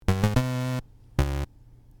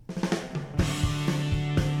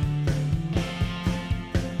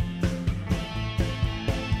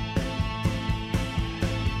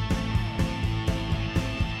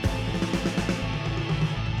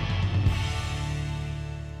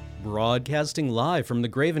Broadcasting live from the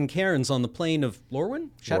Graven Cairns on the plain of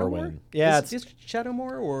Lorwyn? Shadowmoor? Yeah, is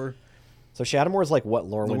Shadowmoor or... So Shadowmoor is like what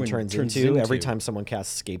Lorwyn turns into every time someone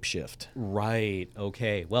casts Scape Shift. Right,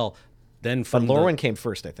 okay. Well, then But from Lorwyn came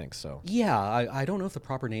first, I think, so. Yeah, I don't know if the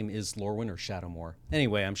proper name is Lorwyn or Shadowmoor.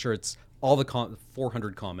 Anyway, I'm sure it's all the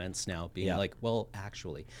 400 comments now being like, well,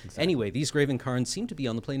 actually. Exactly. Anyway, these Graven Cairns seem to be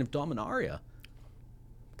on the plane of Dominaria,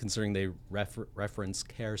 considering they reference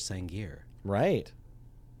Caer Sangir. Right.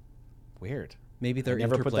 Weird. Maybe they're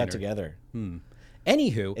never interplanar. put that together.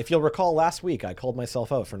 Anywho, if you'll recall last week, I called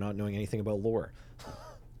myself out for not knowing anything about lore.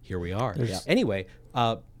 Here we are. Anyway,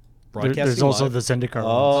 broadcasting there's also live. the Zendikar.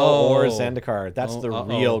 Or Zendikar. That's the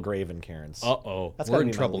real Graven Cairns. That's gotta in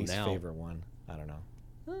be trouble my least now. favorite one. I don't know.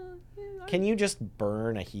 Can you just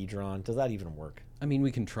burn a Hedron? Does that even work? I mean,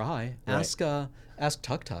 we can try. Right. Ask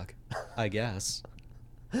Tuk Tuk, I guess.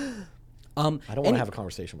 I don't want to have a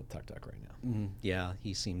conversation with Tuk Tuk right now. Yeah,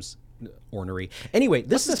 he seems ornery. Anyway,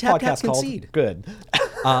 this What's is Tap Tap podcast called? Concede. Good.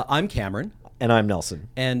 I'm Cameron. And I'm Nelson.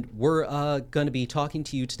 And we're going to be talking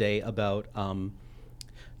to you today about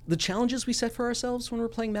the challenges we set for ourselves when we're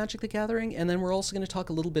playing Magic the Gathering. And then we're also going to talk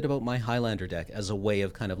a little bit about my Highlander deck as a way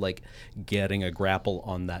of kind of like getting a grapple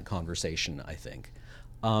on that conversation, I think.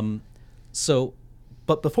 But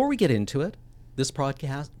before we get into it, this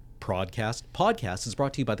podcast is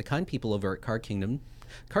brought to you by the kind people over at Card Kingdom.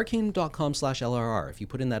 CardKingdom.com/LRR. If you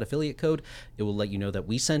put in that affiliate code, it will let you know that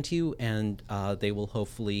we sent you, and they will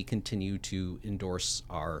hopefully continue to endorse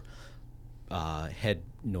our head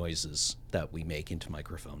noises that we make into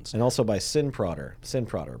microphones. And also by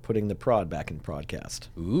Synprodder, putting the prod back in podcast.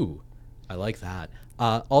 Ooh, I like that.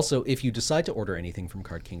 Also, if you decide to order anything from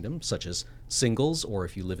Card Kingdom, such as singles, or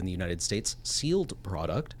if you live in the United States, sealed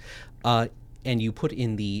product, and you put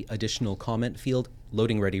in the additional comment field,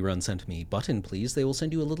 loading ready run sent me button, please, they will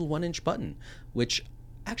send you a little 1-inch button, which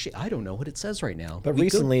actually I don't know what it says right now. But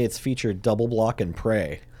recently it's featured Double Block and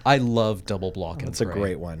Pray. I love Double Block and That's Pray. a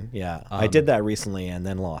great one. Yeah. I did that recently and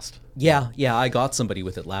then lost. Yeah, I got somebody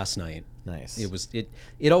with it last night. Nice. It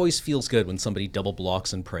always feels good when somebody double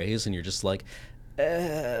blocks and prays and you're just like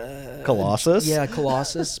Colossus? Yeah,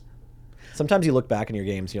 Colossus. Sometimes you look back in your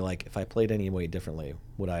games and you're like, if I played any way differently,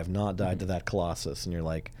 would I have not died to that Colossus? And you're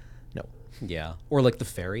like, no. Yeah. Or like the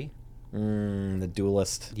Fairy. The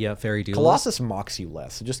Duelist. Yeah, Fairy Duelist. Colossus mocks you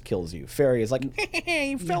less. It just kills you. Fairy is like,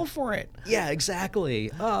 you fell for it. Yeah, exactly.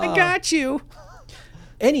 I got you.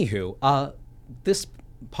 Anywho, this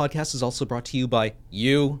podcast is also brought to you by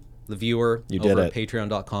you, the viewer, You over did at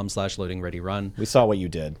patreon.com/loadingreadyrun. We saw what you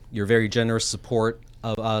did. Your very generous support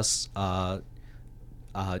of us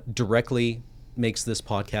directly makes this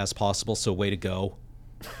podcast possible, so way to go.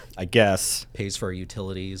 I guess. Pays for our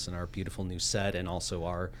utilities and our beautiful new set, and also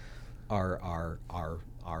our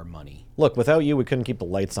money. Look, without you, we couldn't keep the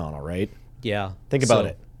lights on, all right? Yeah. Think about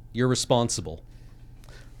it. You're responsible.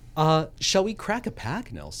 Shall we crack a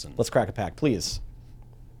pack, Nelson? Let's crack a pack, please.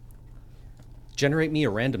 Generate me a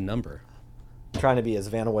random number. I'm trying to be as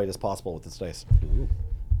Vanna White as possible with this dice. Ooh.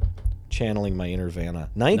 Channeling my inner Vanna.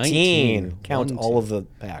 19. Count all of the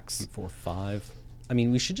packs. 4, 5. I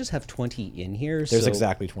mean, we should just have 20 in here. There's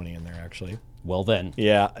exactly 20 in there, actually. Well then.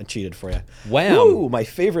 Yeah, I cheated for you. Wham! Ooh, my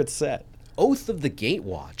favorite set. Oath of the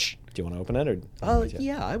Gatewatch. Do you want to open it? Or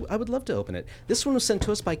yeah, I would love to open it. This one was sent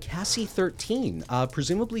to us by Cassie13,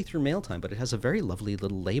 presumably through mail time, but it has a very lovely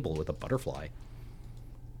little label with a butterfly.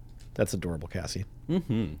 That's adorable, Cassie.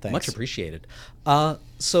 Thanks. Much appreciated.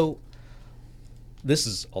 So this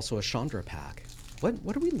is also a Chandra pack.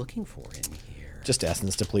 What are we looking for in here? Just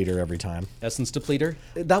Essence Depleter every time. Essence Depleter?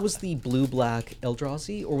 That was the blue-black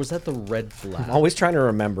Eldrazi, or was that the red-black? I'm always trying to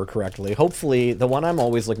remember correctly. Hopefully, the one I'm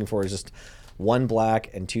always looking for is just 1 black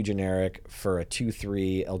and 2 generic for a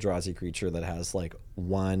 2/3 Eldrazi creature that has like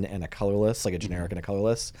 1 and a colorless, like a generic and a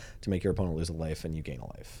colorless, to make your opponent lose a life and you gain a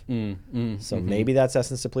life. So maybe that's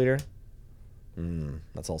Essence Depleter.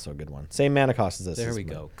 That's also a good one. Same mana cost as this. There we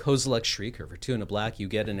go. Kozilek Shrieker. For 2 and a black, you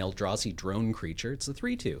get an Eldrazi drone creature. It's a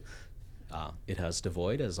 3/2. It has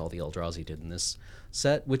Devoid, as all the Eldrazi did in this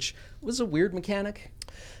set, which was a weird mechanic.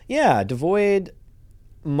 Yeah, Devoid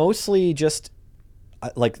mostly just,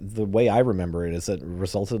 like, the way I remember it is that it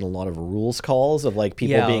resulted in a lot of rules calls of, like,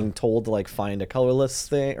 people being told to, like, find a colorless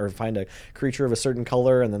thing or find a creature of a certain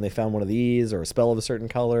color, and then they found one of these or a spell of a certain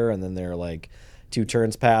color, and then they're like 2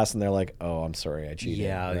 turns pass and they're like, oh, I'm sorry, I cheated.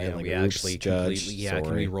 Yeah, right? yeah, Like, we oops, actually judge, completely, sorry.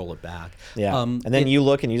 can we roll it back? Yeah, and then you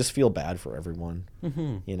look and you just feel bad for everyone,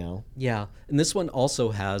 you know? Yeah, and this one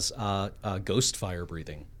also has Ghost Fire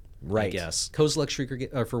Breathing, I guess. Kozilek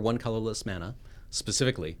Shrieker for 1 colorless mana,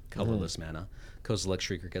 specifically colorless mana. Kozilek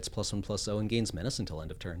Shrieker gets +1/+0 and gains menace until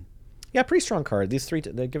end of turn. Yeah, pretty strong card. These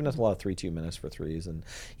they're giving us a lot of 3/2 menace for 3s, and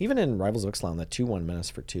even in Rivals of Ixalan, that 2/1 menace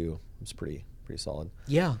for 2 was pretty solid.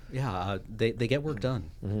 Yeah, they get work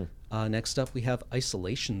done. Next up, we have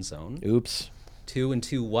Isolation Zone. Oops. 2 and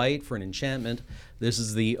 2 white for an enchantment. This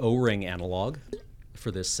is the O-Ring analog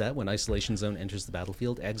for this set. When Isolation Zone enters the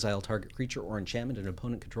battlefield, exile target creature or enchantment an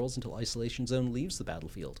opponent controls until Isolation Zone leaves the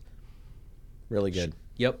battlefield. Really good.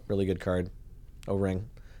 Yep. Really good card. O-Ring.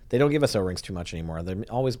 They don't give us O-Rings too much anymore. They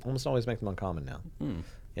almost always make them uncommon now.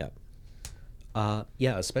 Yeah.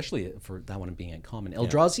 Yeah, especially for that one being uncommon.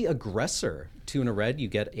 Eldrazi Aggressor, 2 and a red. You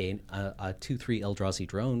get a 2/3 Eldrazi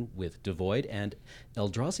drone with Devoid, and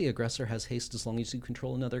Eldrazi Aggressor has haste as long as you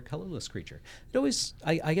control another colorless creature. It always,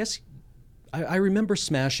 I guess, I remember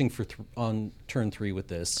smashing on turn 3 with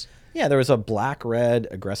this. Yeah, there was a black-red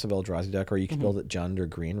aggressive Eldrazi deck, or you could build it Jund or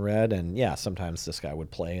green-red, and yeah, sometimes this guy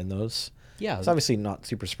would play in those. Yeah, it's obviously not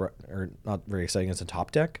or not very exciting as a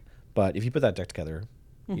top deck, but if you put that deck together,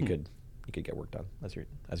 you could get work done, as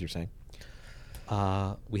you're saying.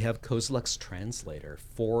 We have Kozilek's Translator,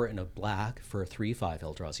 4 and a black for a 3/5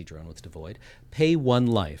 Eldrazi drone with Devoid. Pay 1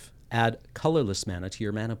 life. Add colorless mana to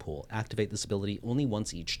your mana pool. Activate this ability only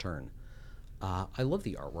once each turn. I love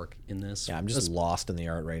the artwork in this. Yeah, I'm just lost in the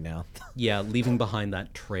art right now. Yeah, leaving behind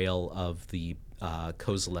that trail of the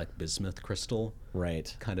Kozilek Bismuth crystal.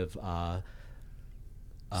 Right. Kind of...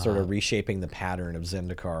 sort of reshaping the pattern of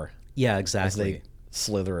Zendikar. Yeah, As exactly. they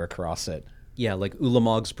slither across it. Yeah, like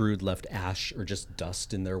Ulamog's brood left ash or just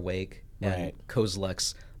dust in their wake. And Right.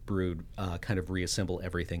 Kozilek's brood kind of reassemble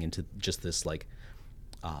everything into just this, like...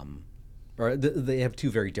 they have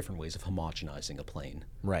 2 very different ways of homogenizing a plane.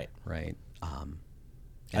 Right. Right?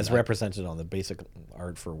 As represented on the basic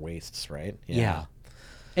art for Wastes, right? Yeah.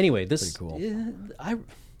 Anyway, this... Pretty cool.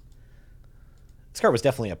 This card was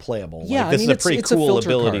definitely a playable. Yeah, this is a pretty it's a cool filter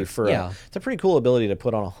ability card. for. Yeah. It's a pretty cool ability to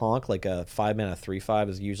put on a honk. Like a 5-mana 3/5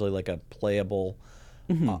 is usually like a playable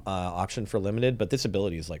option for limited, but this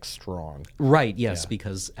ability is like strong. Right, yes,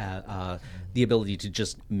 because the ability to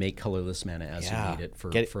just make colorless mana as you need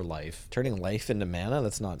it for life. Turning life into mana,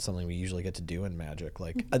 that's not something we usually get to do in Magic.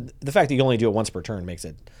 Like the fact that you only do it once per turn makes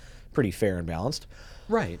it pretty fair and balanced.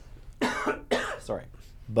 Right. Sorry,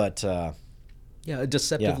 but Yeah, a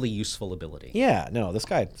deceptively useful ability. yeah, no, this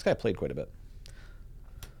guy played quite a bit.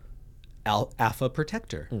 Alpha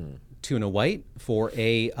Protector. 2 and a white for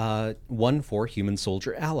a 1/4 human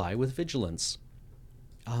soldier ally with vigilance.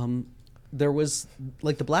 There was,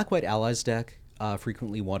 like, the black-white allies deck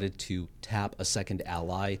frequently wanted to tap a second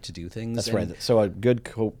ally to do things. That's right. So a good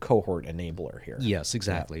cohort enabler here. Yes,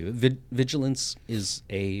 exactly. Vigilance is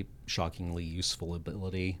a shockingly useful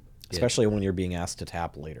ability. Especially when you're being asked to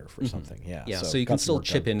tap later for something. Yeah. Yeah, so you can still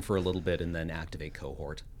chip in for a little bit and then activate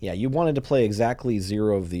cohort. Yeah, you wanted to play exactly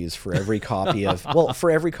 0 of these for every copy of for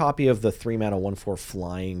every copy of the 3-mana 1/4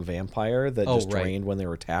 flying vampire that just drained when they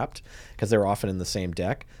were tapped, because they were often in the same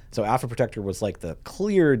deck. So Alpha Protector was like the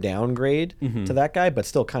clear downgrade to that guy, but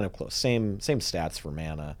still kind of close. Same stats for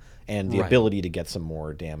mana and the ability to get some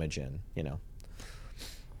more damage in, you know.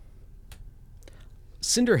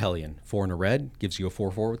 Cinder Hellion, 4 and a red, gives you a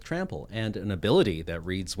 4/4 with trample, and an ability that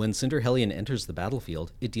reads, when Cinder Hellion enters the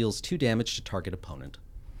battlefield, it deals 2 damage to target opponent.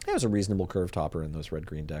 That was a reasonable curve topper in those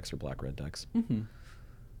red-green decks or black-red decks.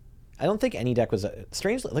 I don't think any deck was...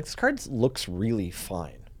 strangely, like, this card looks really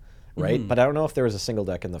fine, right? But I don't know if there was a single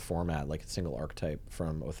deck in the format, like a single archetype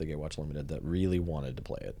from Oath of the Gatewatch Limited that really wanted to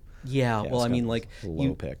play it. Yeah, well, I mean, like...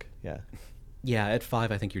 low pick, yeah. Yeah, at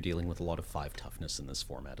 5, I think you're dealing with a lot of 5 toughness in this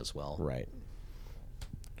format as well. Right.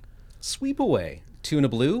 Sweep Away, 2 and a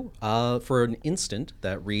blue, for an instant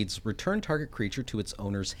that reads, return target creature to its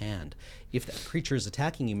owner's hand. If that creature is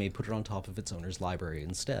attacking, you may put it on top of its owner's library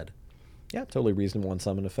instead. Yeah, totally reasonable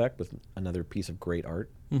unsummon effect with another piece of great art.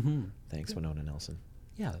 Thanks, Winona Nelson.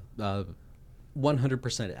 Yeah,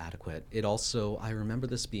 100% adequate. It also, I remember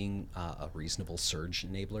this being a reasonable surge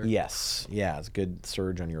enabler. Yes, yeah, it's a good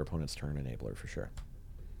surge on your opponent's turn enabler for sure.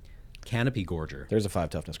 Canopy Gorger. There's a 5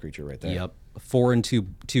 toughness creature right there. Yep, 4 and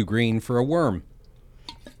 2 green for a worm.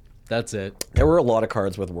 That's it. There were a lot of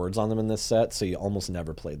cards with words on them in this set, so you almost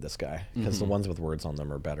never played this guy because the ones with words on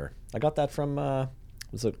them are better. I got that from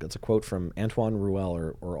it's a quote from Antoine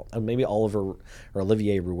Rouel or maybe Oliver or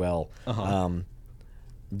Olivier Rouel,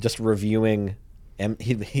 just reviewing.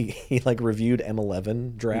 He like reviewed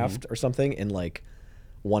M11 draft or something in like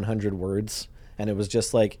 100 words, and it was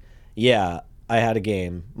just like, yeah, I had a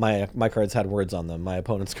game. My cards had words on them. My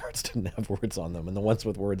opponent's cards didn't have words on them, and the ones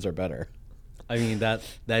with words are better. I mean, that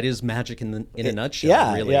is magic in a nutshell.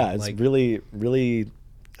 Yeah, really. Yeah, it's like, really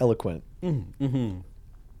eloquent.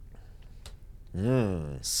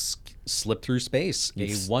 Slip Through Space,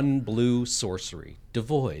 a 1 blue sorcery.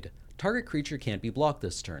 Devoid. Target creature can't be blocked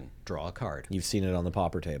this turn. Draw a card. You've seen it on the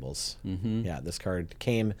Pauper tables. Yeah, this card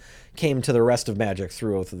came to the rest of Magic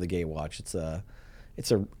through Oath of the Gatewatch.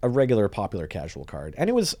 It's a regular popular casual card, and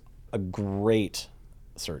it was a great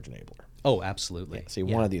Surge enabler. Oh, absolutely. So you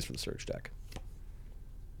wanted these for the Surge deck.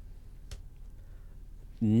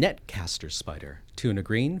 Netcaster Spider. 2 and a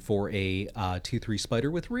green for a 2/3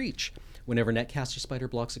 spider with reach. Whenever Netcaster Spider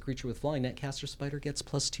blocks a creature with flying, Netcaster Spider gets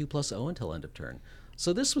 +2/+0 until end of turn.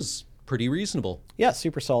 So this was pretty reasonable. Yeah,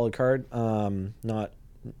 super solid card. Not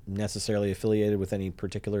necessarily affiliated with any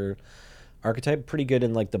particular archetype. Pretty good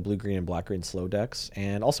in like the blue, green, and black, green slow decks.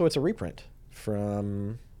 And also it's a reprint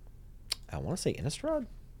from, I want to say Innistrad?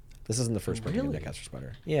 This isn't the first printing of Netcaster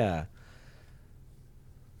Spider. Yeah.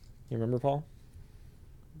 You remember, Paul?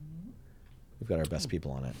 We've got our best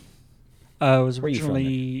people on it. It was Where are you from,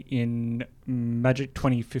 originally in Magic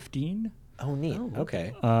 2015. Oh, neat. Oh,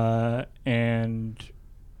 okay. And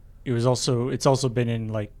it's also been in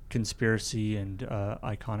like Conspiracy and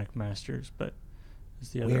Iconic Masters, but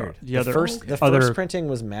it's the other Weird. the first printing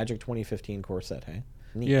was Magic 2015 core set, hey?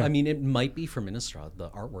 Neat. Yeah. I mean, it might be from Innistrad. The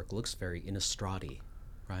artwork looks very Innistrad-y,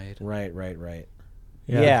 right? Right.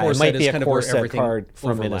 Yeah, Yeah, core it set might is be a kind of core where set everything card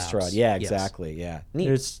from overlaps. Innistrad. Yeah, Yes. exactly. Yeah. Neat.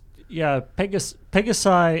 It's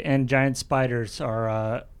Pegasi and giant spiders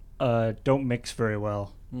are don't mix very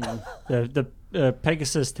well. The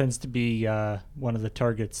Pegasus tends to be one of the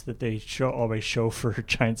targets that they always show for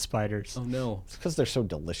giant spiders. Oh, no. It's because they're so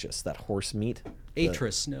delicious, that horse meat.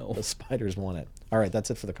 Atris, no. The spiders want it. All right,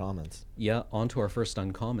 that's it for the comments. Yeah, on to our first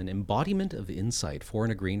uncommon. Embodiment of Insight. 4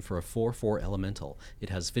 and a green for a 4/4 elemental. It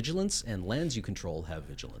has vigilance, and lands you control have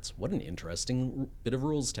vigilance. What an interesting bit of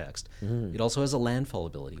rules text. It also has a landfall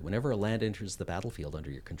ability. Whenever a land enters the battlefield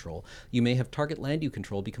under your control, you may have target land you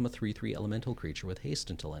control become a 3/3 elemental creature with haste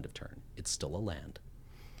until end of turn. It's still a land.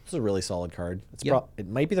 This is a really solid card. Yeah. It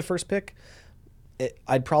might be the first pick.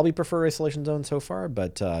 I'd probably prefer Isolation Zone so far,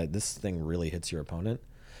 but this thing really hits your opponent.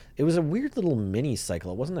 It was a weird little mini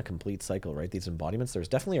cycle. It wasn't a complete cycle, right? These embodiments. There was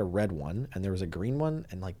definitely a red one, and there was a green one,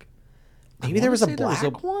 and like maybe there was a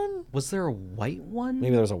black one. Was there a white one?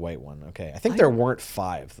 Maybe there was a white one. Okay, I think there weren't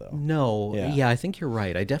 5 though. No. Yeah. Yeah, I think you're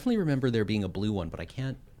right. I definitely remember there being a blue one, but I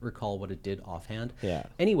can't recall what it did offhand. Yeah.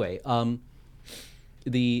 Anyway,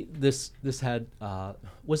 this had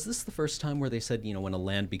was this the first time where they said, you know, when a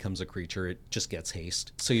land becomes a creature, it just gets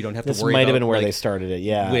haste, so you don't have to This worry might about have been where like, they started it.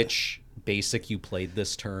 Yeah. which basic you played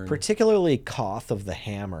this turn. Particularly Koth of the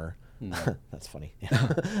Hammer. That's funny.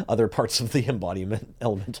 Other parts of the embodiment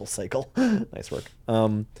elemental cycle. Nice work.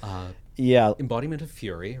 Yeah. Embodiment of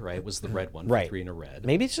Fury, right, was the red one, Right. for 3 and a red.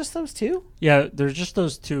 Maybe it's just those two. Yeah, there's just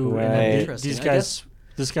those two. Right. And then Interesting. these I guys.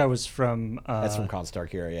 This guy was from. That's from Khans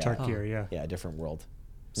Tarkir, yeah. Tarkir, yeah. Yeah, different world.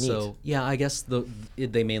 Neat. So yeah, I guess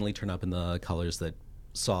they mainly turn up in the colors that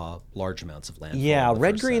saw large amounts of landfall. Yeah, in the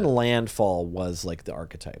red first green set. landfall was like the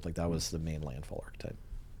archetype. Like that was the main landfall archetype.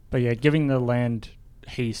 But yeah, giving the land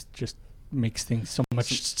haste just makes things so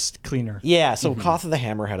much cleaner. Yeah, so Koth of the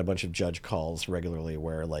Hammer had a bunch of judge calls regularly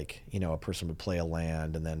where like, you know, a person would play a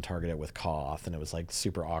land and then target it with Koth, and it was like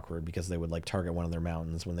super awkward because they would like target one of their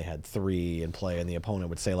mountains when they had 3 in play, and the opponent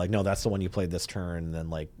would say like, no, that's the one you played this turn, and then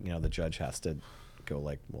like, you know, the judge has to go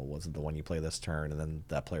like, well, was it the one you play this turn? And then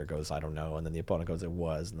that player goes, I don't know, and then the opponent goes, it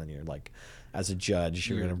was, and then you're like, as a judge,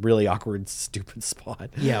 you're in a really awkward, stupid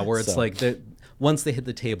spot. Yeah, where it's So- like once they hit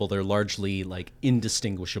the table, they're largely like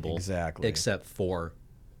indistinguishable. Exactly. Except for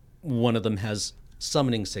one of them has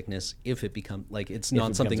summoning sickness. If it becomes like it's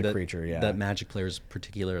not it something becomes a that creature, yeah. that Magic players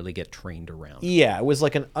particularly get trained around. Yeah, it was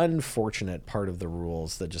like an unfortunate part of the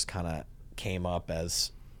rules that just kind of came up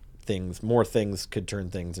as more things could turn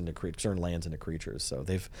things into turn lands into creatures. So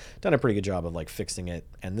they've done a pretty good job of like fixing it.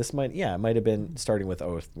 And this it might have been starting with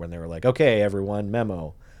Oath when they were like, okay, everyone,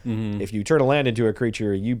 memo. If you turn a land into a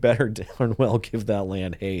creature, you better darn well give that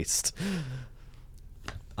land haste.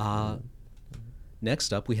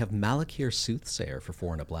 Next up, we have Malakir Soothsayer for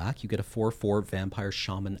 4 and a black. You get a 4/4 Vampire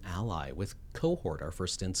Shaman ally with Cohort, our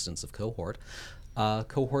first instance of Cohort.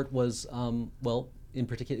 Cohort was, in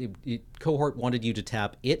particular, Cohort wanted you to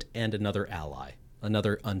tap it and another ally,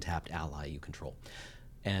 another untapped ally you control.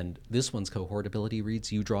 And this one's Cohort ability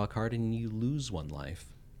reads, you draw a card and you lose 1 life.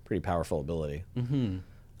 Pretty powerful ability.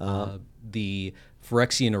 The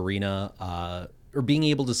Phyrexian Arena, or being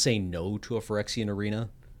able to say no to a Phyrexian Arena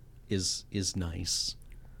is nice.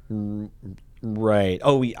 Right.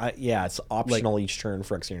 Oh, yeah, it's optional each turn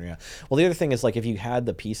for Exterior. Well, the other thing is, like, if you had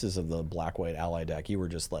the pieces of the black-white ally deck, you were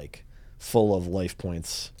just, like, full of life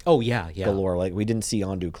points Oh yeah, yeah. galore. Like we didn't see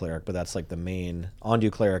Ondu Cleric, but that's like the main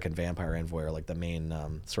Ondu Cleric and Vampire Envoy are like the main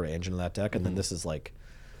sort of engine of that deck. And then this is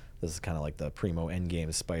kind of like the primo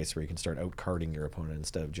endgame spice where you can start out-carding your opponent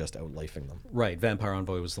instead of just out-lifing them. Right, Vampire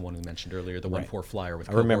Envoy was the one we mentioned earlier, the 1/4 flyer with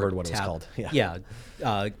I remembered cohort what it was tap. called.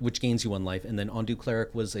 Yeah. Which gains you 1 life, and then Ondu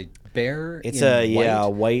Cleric was a bear. It's in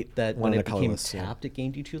white that one when and it a became colorless, yeah. tapped, it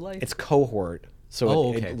gained you 2 life. It's cohort, so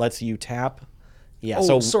Okay. it lets you tap. Yeah, Oh,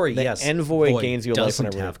 so sorry, the yes. Envoy Void gains you a life doesn't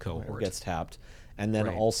whenever have it cohort. gets tapped, and then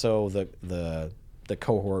Right. also the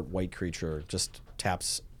cohort white creature just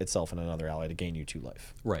taps itself and another ally to gain you 2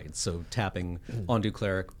 life. Right, so tapping Ondu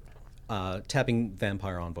Cleric, tapping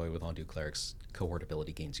Vampire Envoy with Ondu Cleric's cohort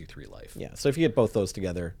ability gains you 3 life. Yeah, so if you get both those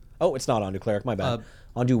together, oh, it's not Ondu Cleric, my bad.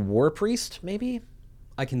 Ondu War Priest, maybe.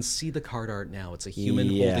 I can see the card art now. It's a human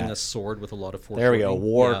Yeah. holding a sword with a lot of force. There we go,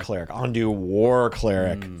 War Yeah. Cleric. Ondu War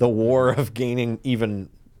Cleric, the war of gaining even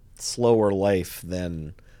slower life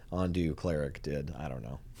than Ondu Cleric did. I don't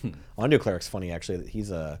know. Ondu Cleric's funny actually.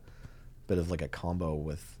 He's a bit of like a combo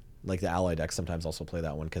with like the ally decks sometimes also play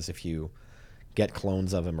that one because if you get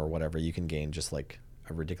clones of him or whatever, you can gain just like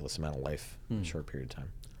a ridiculous amount of life in a short period of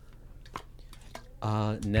time.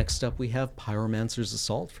 Next up, we have Pyromancer's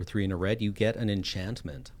Assault. For 3 and a red, you get an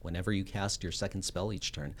enchantment. Whenever you cast your second spell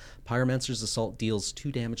each turn, Pyromancer's Assault deals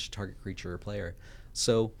 2 damage to target creature or player.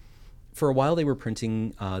 So, for a while, they were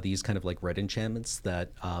printing these kind of like red enchantments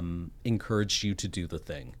that encouraged you to do the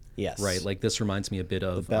thing. Yes. Right? Like, this reminds me a bit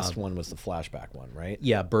of... The best one was the flashback one, right?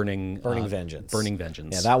 Yeah, Burning Vengeance. Burning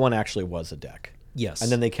Vengeance. Yeah, that one actually was a deck. Yes.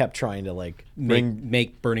 And then they kept trying to like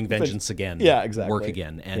make Burning Vengeance again Yeah, exactly. work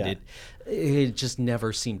again. And Yeah. it just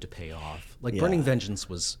never seemed to pay off. Like, Yeah. Burning Vengeance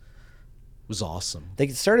was awesome. They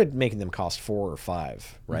started making them cost 4 or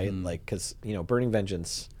 5, right? Like, because, Burning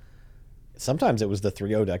Vengeance, sometimes it was the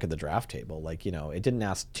 3-0 deck at the draft table. Like, it didn't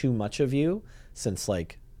ask too much of you since,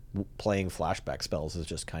 like, playing flashback spells is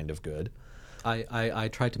just kind of good. I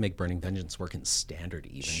tried to make Burning Vengeance work in Standard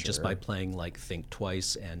even, just Sure. by playing, like, Think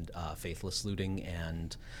Twice and Faithless Looting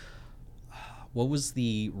and... what was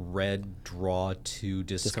the red draw to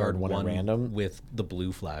discard one at one random? with the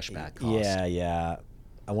blue flashback cost? Yeah.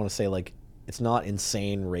 I want to say, like, it's not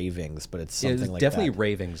Insane Ravings, but it's It something was like definitely that.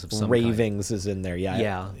 Ravings of some kind. Ravings is in there.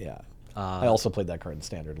 Yeah. Yeah. I also played that card in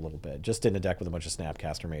Standard a little bit, just in a deck with a bunch of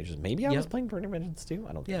Snapcaster mages. Maybe I was Yep. playing Burning Vengeance too.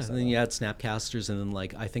 I don't think Yeah, so. and then you had Snapcasters, and then,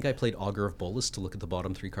 like, I think I played Augur of Bolus to look at the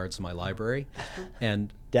bottom 3 cards of my library.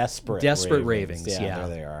 And Desperate Ravings, yeah. There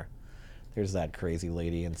they are. There's that crazy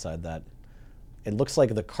lady inside that. It looks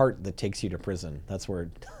like the cart that takes you to prison. That's where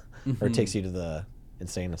or it takes you to the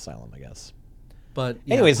insane asylum, I guess. But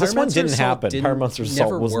yeah, Anyways, this one Pyromancer didn't Assault happen. Pyromancer's Assault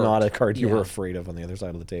never was not a worked. card you Yeah. were afraid of on the other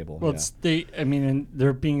side of the table. Well, it's and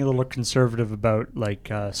they're being a little conservative about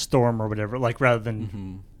like Storm or whatever. Like rather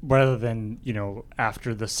than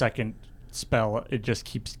after the second spell, it just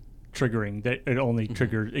keeps triggering. That it only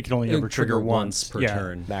triggers. It can only It ever would trigger trigger once per Yeah.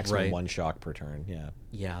 turn. maximum right. 1 shock per turn. Yeah.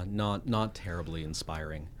 Yeah, not terribly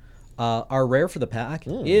inspiring. Our rare for the pack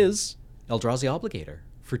is Eldrazi Obligator.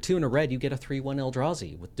 For 2 and a red, you get a 3/1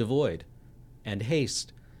 Eldrazi with Devoid and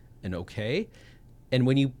Haste. And okay.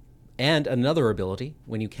 And another ability,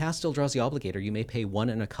 when you cast Eldrazi Obligator, you may pay 1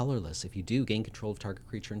 and a colorless. If you do, gain control of target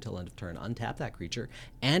creature until end of turn. Untap that creature,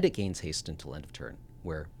 and it gains haste until end of turn.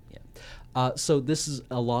 So this is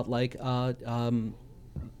a lot like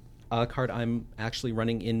a card I'm actually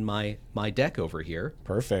running in my deck over here.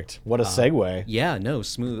 Perfect. What a segue. Yeah, no,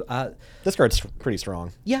 smooth. This card's pretty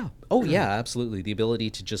strong. Yeah. Oh, yeah, absolutely. The ability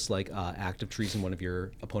to just like active treason one of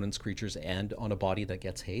your opponent's creatures and on a body that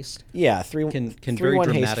gets haste Yeah, 3 can 3/1 very haste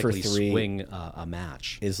for dramatically 3 swing a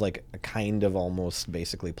match. is like a kind of almost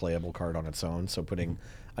basically playable card on its own. So putting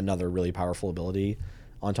another really powerful ability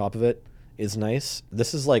on top of it is nice.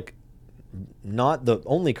 This is like not the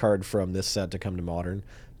only card from this set to come to Modern,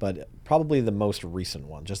 but probably the most recent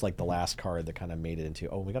one. Just like the last card that kind of made it into.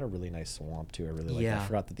 Oh, we got a really nice swamp too. I really like. Yeah. I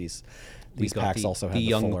forgot that these got packs the- also had the the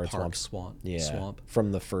Young full art Park swamp. swamp.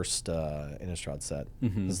 From the first Innistrad set.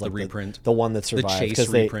 This is the reprint. the one that survived. Chase 'cause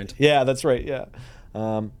they- reprint. Yeah, that's right. Yeah.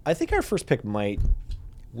 I think our first pick might.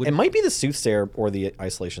 It might be the Soothsayer or the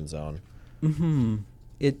Isolation Zone.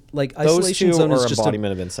 It like Those Isolation two Zone are is just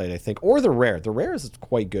embodiment of Insight, I think, or the Rare. The Rare is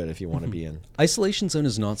quite good if you want to be in. Isolation Zone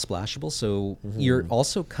is not splashable, so you're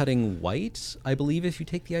also cutting white, I believe, if you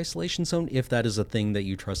take the Isolation Zone, if that is a thing that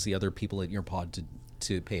you trust the other people in your pod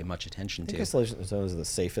to pay much attention I think to. Isolation Zone is the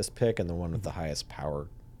safest pick, and the one with the highest power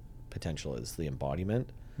potential is the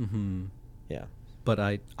embodiment. Yeah. But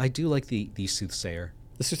I do like the Soothsayer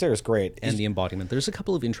The Soothsayer is great. and the embodiment. There's a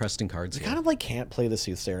couple of interesting cards You here. kind of like can't play the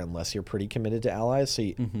Soothsayer unless you're pretty committed to allies, so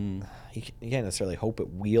you can't necessarily hope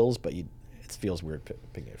it wheels, but feels weird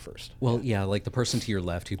picking it first. Well, yeah, like the person to your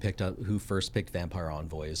left who first picked Vampire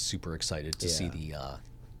Envoy is super excited to see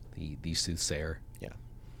the Soothsayer. Yeah.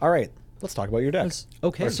 All right, let's talk about your deck.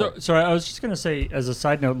 Okay. So I was just gonna say, as a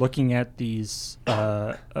side note, looking at these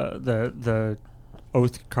the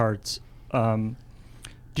Oath cards,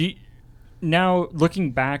 now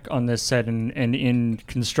looking back on this set and in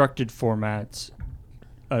constructed formats,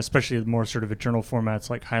 especially the more sort of eternal formats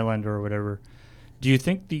like Highlander or whatever, do you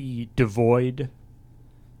think the Devoid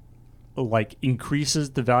like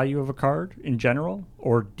increases the value of a card in general,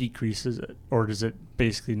 or decreases it, or does it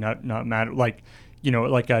basically not matter? Like,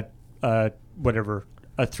 like a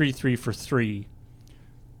 3/3 for 3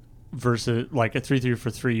 versus like a 3/3 for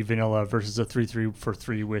 3 vanilla versus a 3/3 for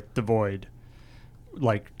 3 with Devoid.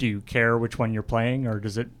 Like, do you care which one you're playing, or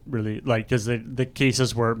does it really, like, does the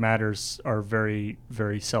cases where it matters are very,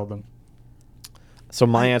 very seldom? So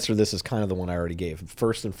my answer to this is kind of the one I already gave.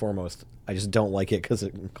 First and foremost, I just don't like it because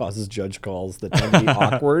it causes judge calls that tend to be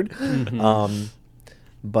awkward.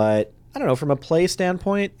 But I don't know, from a play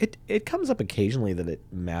standpoint, it comes up occasionally that it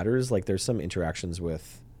matters. Like there's some interactions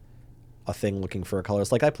with a thing looking for a color.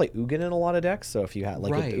 It's like I play Ugin in a lot of decks, so if you have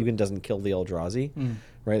like if Ugin doesn't kill the Eldrazi,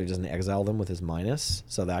 right? It doesn't exile them with his minus,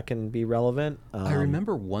 so that can be relevant. I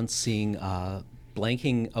remember once seeing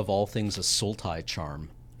blanking of all things a Sultai Charm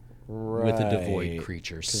with a Devoid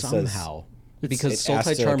creature somehow. Because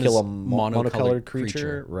Sultai Charm kill is a monocolored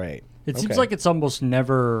creature, right? It seems like it's almost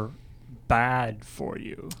never bad for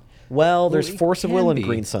you. Well, there's it Force of can Will and be.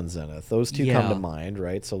 Green Sun Zenith. Those two come to mind,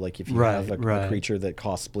 right? So, like, if you have a creature that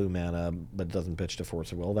costs blue mana but doesn't pitch to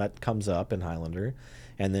Force of Will, that comes up in Highlander.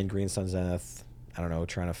 And then Green Sun Zenith, I don't know,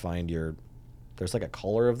 trying to find your... There's like a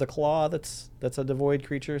Color of the Claw that's a Devoid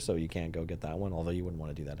creature, so you can't go get that one, although you wouldn't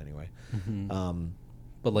want to do that anyway.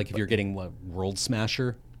 But like if you're getting World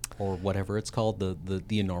Smasher or whatever it's called,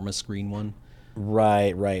 the enormous green one.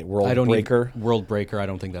 Right. World Breaker. World Breaker, I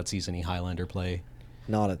don't think that sees any Highlander play.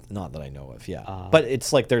 Not that I know of, yeah. But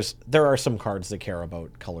it's like there are some cards that care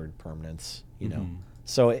about colored permanence, you know.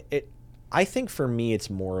 So I think for me it's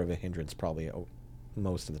more of a hindrance probably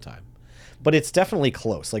most of the time. But it's definitely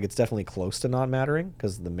close. Like it's definitely close to not mattering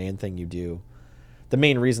because the main thing you do, the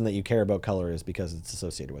main reason that you care about color is because it's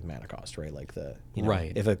associated with mana cost, right? Like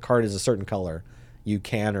if a card is a certain color, you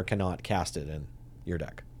can or cannot cast it in your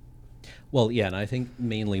deck. Well, yeah, and I think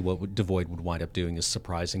mainly what Devoid would wind up doing is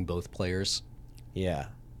surprising both players. Yeah,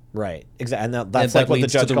 right. Exactly, and that's like what the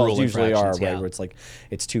judge calls usually are, right? Yeah. Where it's like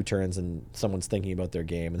it's 2 turns and someone's thinking about their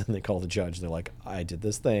game, and then they call the judge. And they're like, "I did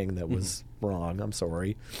this thing that was wrong. I'm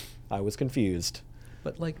sorry, I was confused."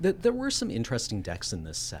 But like there were some interesting decks in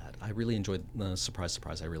this set. I really enjoyed surprise.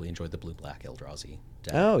 I really enjoyed the blue-black Eldrazi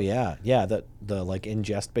deck. Oh yeah, the like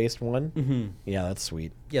ingest based one. Yeah, that's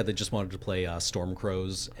sweet. Yeah, they just wanted to play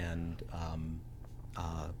Stormcrows and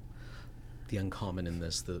the uncommon in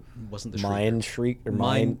this. Wasn't the Mind Shriek or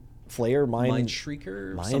Mind Flayer, Mind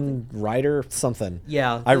Shrieker, Mind something. Rider, something.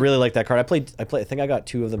 Yeah, I really like that card. I think I got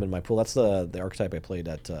 2 of them in my pool. That's the archetype I played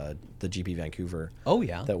at the GP Vancouver. Oh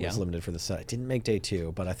yeah, that was limited for the set. I didn't make day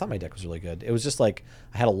 2, but I thought my deck was really good. It was just like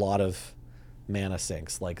I had a lot of mana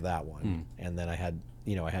sinks like that one, and then I had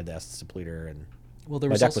the Essence Depleter, and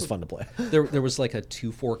my deck was fun to play. there was like a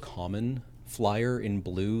 2/4 common flyer in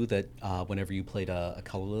blue that whenever you played a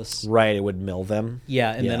colorless, right, it would mill them.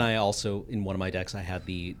 Yeah, and then I also in one of my decks I had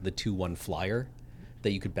the 2/1 flyer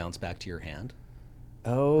that you could bounce back to your hand.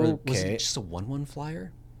 Oh, okay. Was it just a 1/1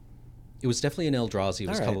 flyer? It was definitely an Eldrazi. It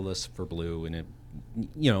was colorless for blue, and it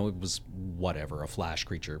was whatever, a flash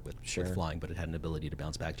creature with flying, but it had an ability to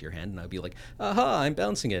bounce back to your hand, and I'd be like, aha, I'm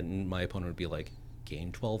bouncing it, and my opponent would be like,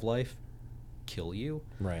 gain 12 life, kill you,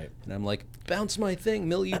 right? And I'm like, bounce my thing,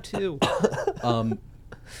 mill you too.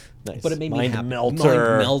 Nice. But it made me happy. Melter.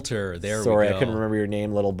 Mind Melter. There Sorry, we go. I couldn't remember your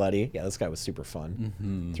name, little buddy. Yeah, this guy was super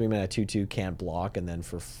fun. 3 mana 2/2 can't block, and then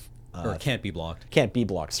for or can't be blocked. Can't be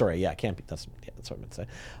blocked. Sorry, yeah, can't be. That's what I meant to say.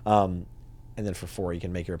 And then for 4, you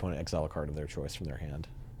can make your opponent exile a card of their choice from their hand.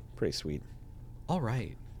 Pretty sweet. All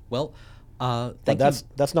right. Well,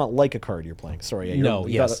 that's not like a card you're playing. Sorry, you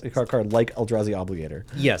got a card like Eldrazi Obligator.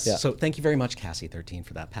 Yes. Yeah. So thank you very much, Cassie13,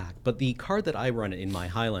 for that pack. But the card that I run in my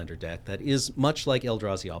Highlander deck that is much like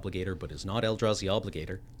Eldrazi Obligator, but is not Eldrazi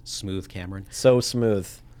Obligator, smooth, Cameron, So smooth.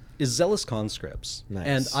 is Zealous Conscripts. Nice.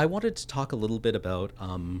 And I wanted to talk a little bit about.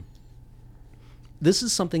 This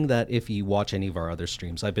is something that if you watch any of our other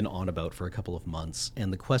streams, I've been on about for a couple of months.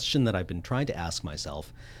 And the question that I've been trying to ask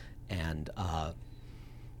myself and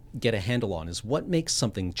get a handle on is what makes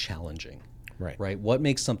something challenging, right? What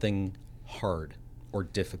makes something hard or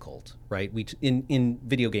difficult, right? In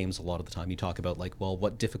video games, a lot of the time you talk about like, well,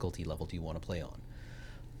 what difficulty level do you want to play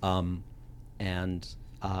on? and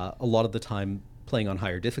a lot of the time playing on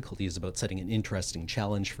higher difficulty is about setting an interesting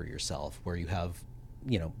challenge for yourself, where you have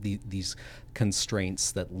these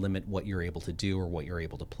constraints that limit what you're able to do or what you're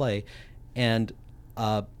able to play. And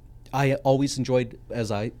I always enjoyed,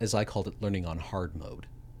 as I called it, learning on hard mode,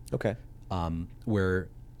 Okay. where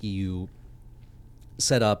you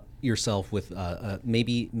set up yourself with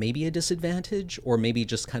maybe a disadvantage, or maybe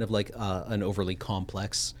just kind of like an overly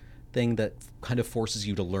complex thing that kind of forces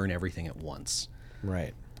you to learn everything at once.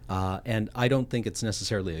 Right. And I don't think it's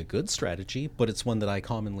necessarily a good strategy, but it's one that I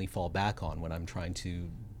commonly fall back on when I'm trying to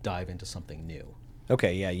dive into something new.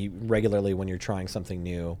 Okay. Yeah. You regularly, when you're trying something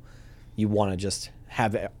new, you want to just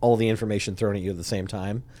have all the information thrown at you at the same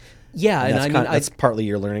time. Yeah, and that's I mean, that's partly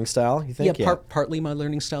your learning style, you think? Partly my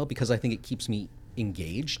learning style, because I think it keeps me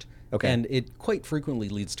engaged. Okay. And it quite frequently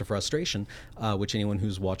leads to frustration, which anyone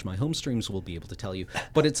who's watched my home streams will be able to tell you.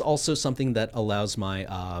 But it's also something that allows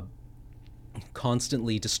my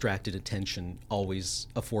constantly distracted attention, always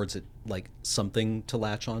affords it like something to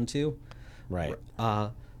latch onto. Right.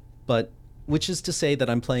 But which is to say that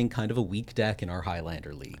I'm playing kind of a weak deck in our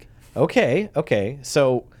Highlander League. Okay.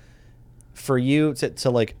 So for you to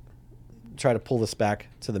like try to pull this back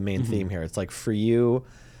to the main theme here, it's like for you,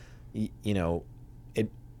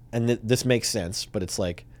 this makes sense, but it's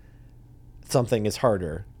like something is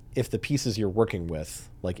harder if the pieces you're working with,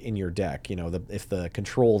 like in your deck, if the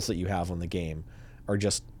controls that you have on the game are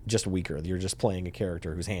just weaker. You're just playing a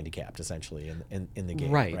character who's handicapped essentially in the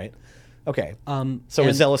game, right? Okay. So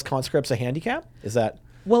is Zealous Conscripts a handicap? Is that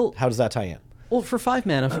how does that tie in? Well, for 5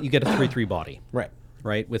 mana, you get a 3/3 body.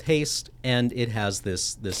 Right. With haste, and it has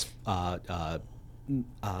this Mark of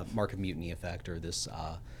Mutiny effect, or this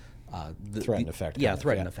threatened effect. Yeah,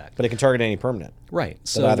 threatened effect. But it can target any permanent. Right.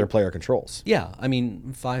 So either player controls. Yeah, I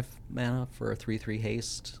mean, 5 mana for a 3/3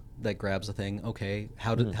 haste that grabs a thing. Okay,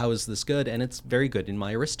 how is this good? And it's very good in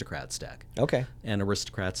my Aristocrats deck. Okay. And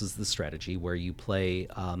Aristocrats is the strategy where you play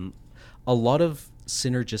a lot of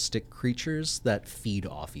synergistic creatures that feed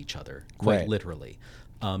off each other, quite literally.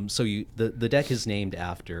 So the deck is named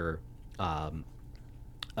after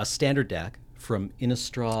a standard deck from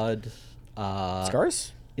Innistrad.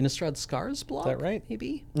 Scars? Innistrad Scars block? Is that right?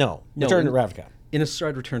 Maybe? No. Return to Ravnica.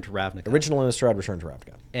 Innistrad Return to Ravnica. Original Innistrad Return to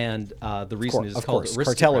Ravnica. And the reason it's called Aristocrat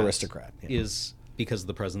Cartel Aristocrat is because of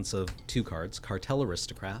the presence of 2 cards, Cartel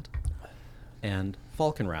Aristocrat and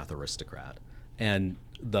Falconwrath Aristocrat. And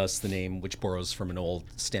thus the name, which borrows from an old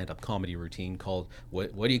stand-up comedy routine called,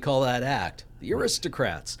 what do you call that act? The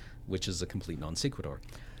Aristocrats, which is a complete non sequitur.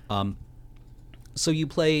 So you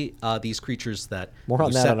play these creatures that... More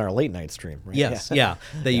on that on our late night stream. Right? Yes, yeah.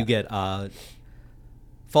 You get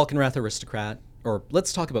Falconwrath Aristocrat, or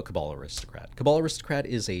let's talk about Cabal Aristocrat. Cabal Aristocrat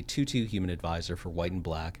is a 2/2 human advisor for white and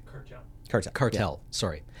black. Cartel. Yeah.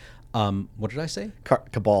 Sorry. What did I say?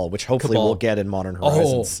 Cabal, which hopefully we'll get in Modern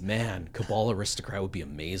Horizons. Oh, man. Cabal Aristocrat would be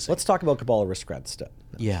amazing. Let's talk about Cabal Aristocrat stuff.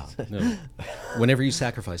 Yeah. No. Whenever you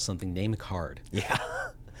sacrifice something, name a card. Yeah.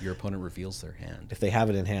 Your opponent reveals their hand. If they have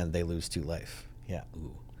it in hand, they lose 2 life. Yeah.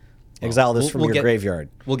 Ooh. Exile this from your graveyard.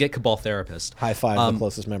 We'll get Cabal Therapist. High five the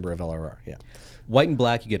closest member of LRR. Yeah. White and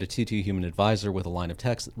black, you get a 2/2 human advisor with a line of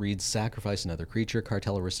text that reads, sacrifice another creature.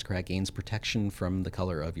 Cartel Aristocrat gains protection from the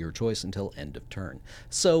color of your choice until end of turn.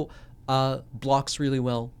 So, blocks really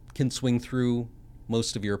well, can swing through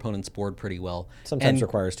most of your opponent's board pretty well. Sometimes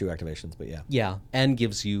requires 2 activations, but yeah. Yeah, and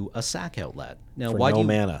gives you a sack outlet. Now, For why no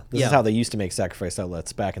mana. This is how they used to make sacrifice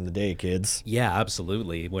outlets back in the day, kids. Yeah,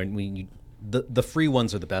 absolutely. The free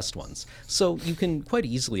ones are the best ones. So you can quite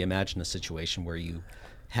easily imagine a situation where you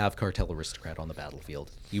have Cartel Aristocrat on the battlefield.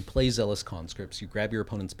 You play Zealous Conscripts, you grab your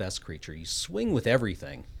opponent's best creature, you swing with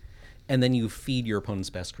everything, and then you feed your opponent's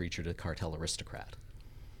best creature to Cartel Aristocrat.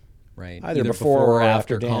 Right? Either before or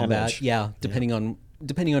after combat. damage. Yeah, depending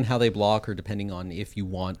on how they block, or depending on if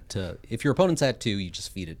your opponent's at 2, you just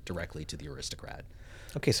feed it directly to the Aristocrat.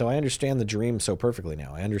 Okay, so I understand the dream so perfectly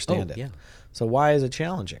now. I understand it. Yeah. So why is it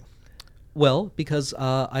challenging? Well, because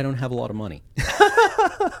I don't have a lot of money.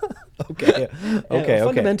 Okay.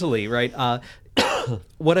 Fundamentally, right?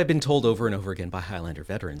 What I've been told over and over again by Highlander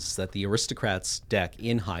veterans is that the Aristocrats deck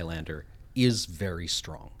in Highlander is very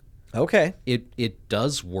strong. Okay. It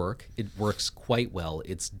does work. It works quite well.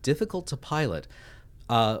 It's difficult to pilot.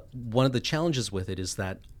 One of the challenges with it is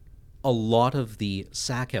that a lot of the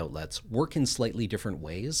sack outlets work in slightly different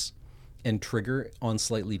ways and trigger on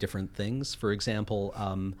slightly different things. For example,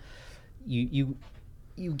 you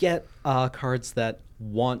get cards that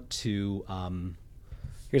want to...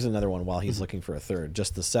 Here's another one while he's looking for a third.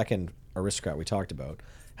 Just the second Aristocrat we talked about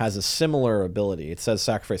has a similar ability. It says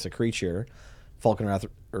sacrifice a creature Falcon Wrath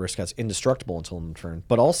Aristocrat's indestructible until end of turn.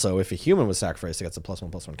 But also, if a human was sacrificed, it gets a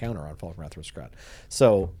 +1/+1 counter on Falcon Wrath Aristocrat.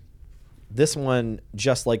 So this one,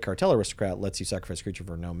 just like Cartel Aristocrat, lets you sacrifice a creature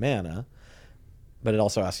for no mana. But it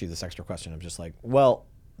also asks you this extra question of just like, well,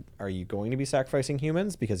 are you going to be sacrificing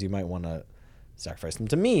humans? Because you might want to sacrifice them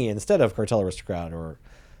to me instead of Cartel Aristocrat or,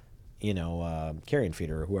 Carrion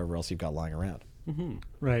Feeder or whoever else you've got lying around. Mm-hmm.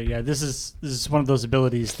 Right. Yeah. This is one of those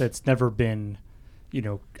abilities that's never been,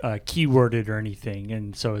 keyworded or anything,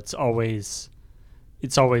 and so it's always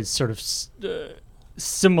sort of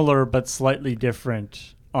similar but slightly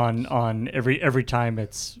different on every time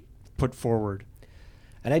it's put forward.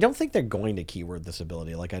 And I don't think they're going to keyword this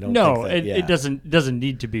ability. Like I don't. No, think that, it doesn't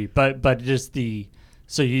need to be. But just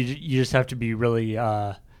so you just have to be really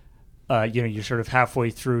you're sort of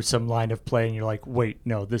halfway through some line of play and you're like, wait,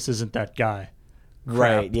 no, this isn't that guy. Crap.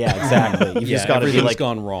 Right. Yeah. Exactly. You've just got to be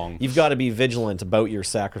gone wrong. You've got to be vigilant about your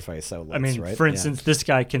sacrifice outlets. I mean, right? for instance, this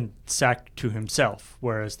guy can sack to himself,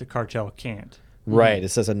 whereas the cartel can't. Right. It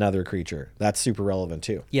says another creature. That's super relevant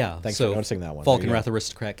too. Yeah. Thanks for noticing that one. Falcon Wrath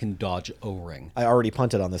Aristocrat can dodge O-Ring. I already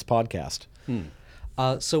punted on this podcast.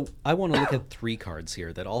 So I want to look at 3 cards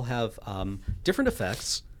here that all have different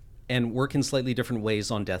effects and work in slightly different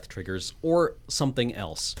ways on death triggers or something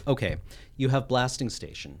else. Okay. You have Blasting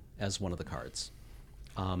Station as one of the cards.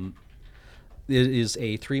 It is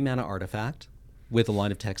a 3-mana artifact with a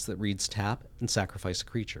line of text that reads tap and sacrifice a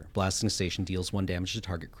creature. Blasting Station deals 1 damage to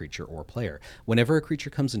target creature or player. Whenever a creature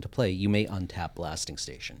comes into play, you may untap Blasting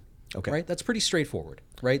Station. Okay. Right? That's pretty straightforward,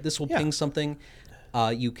 right? This will ping something.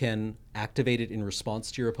 You can activate it in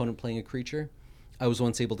response to your opponent playing a creature. I was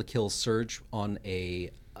once able to kill Surge on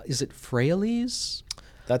a... is it Freyalise?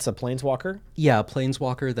 That's a Planeswalker? Yeah, a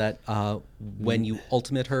Planeswalker that when you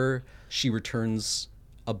ultimate her, she returns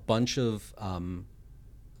a bunch of...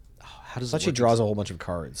 how does it work? She draws a whole bunch of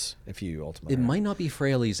cards if you ultimate It her. might not be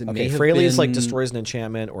Freyalise. It may Okay, have Freyalise been... like destroys an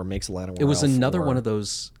enchantment or makes a land. It was another one of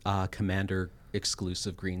those commander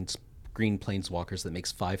exclusive green Planeswalkers that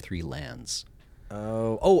makes 5/3 lands.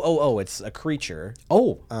 Oh! It's a creature.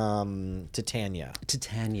 Titania.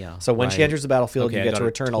 Titania. So when she enters the battlefield, you get to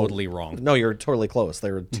return. Totally wrong. No, you're totally close.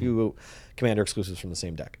 There were 2 commander exclusives from the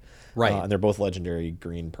same deck. Right. And they're both legendary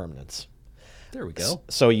green permanents. There we go.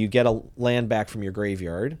 So you get a land back from your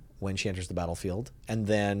graveyard when she enters the battlefield, and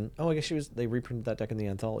then I guess they reprinted that deck in the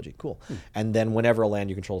anthology. Cool. And then whenever a land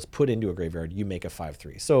you control is put into a graveyard, you make a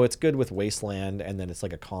 5/3. So it's good with Wasteland, and then it's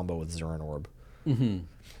like a combo with Zuran Orb.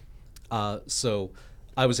 So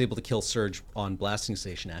I was able to kill Surge on Blasting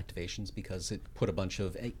Station activations because it put a bunch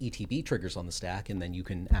of ETB triggers on the stack, and then you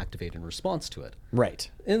can activate in response to it. Right.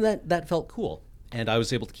 And that felt cool. And I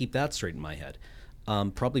was able to keep that straight in my head.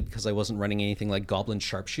 Probably because I wasn't running anything like Goblin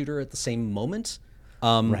Sharpshooter at the same moment.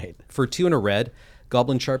 Right. For 2 and a red,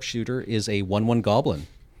 Goblin Sharpshooter is a 1/1 goblin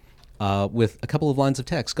with a couple of lines of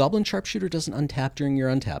text. Goblin Sharpshooter doesn't untap during your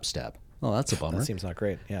untap step. Oh, that's a bummer. That seems not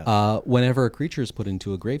great. Yeah. Whenever a creature is put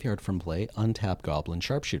into a graveyard from play, untap Goblin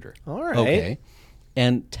Sharpshooter. All right. Okay.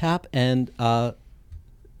 And tap and or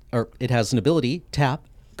it has an ability, tap,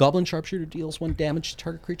 Goblin Sharpshooter deals 1 damage to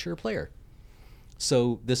target creature or player.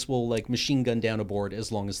 So this will like machine gun down a board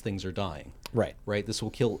as long as things are dying. Right. Right? This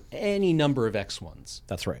will kill any number of X1s.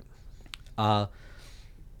 That's right.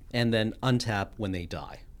 And then untap when they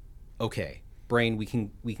die. Okay. Brain, we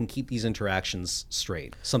can keep these interactions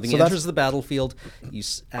straight. Something enters the battlefield, you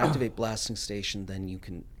activate Blasting Station, then you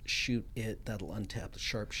can shoot it. That'll untap the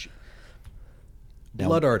sharpshooter.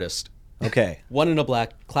 Blood Artist. Okay. 1 in a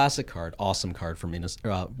black, classic card, awesome card from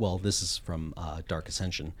this is from Dark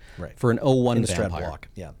Ascension. Right. For an 0/1 In the Strad vampire. block.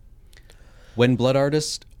 Yeah. When Blood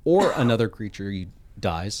Artist or another creature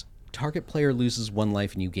dies, target player loses 1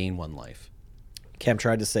 life and you gain 1 life. Cam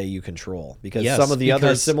tried to say you control because Yes, some of the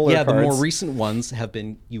other similar cards. the more recent ones have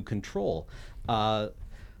been you control.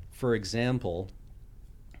 For example,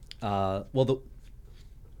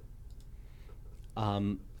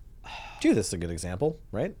 Judith's a good example,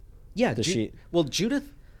 right? yeah,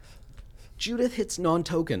 Judith hits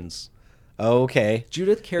non-tokens. Okay.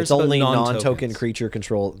 Judith cares It's about only non-tokens. non-token creature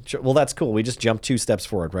control. Well, that's cool. We just jumped 2 steps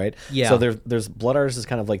forward, right? Yeah. So there's Blood Artist is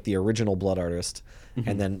kind of like the original Blood Artist,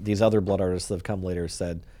 and then these other Blood Artists that have come later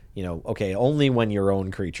said, okay, only when your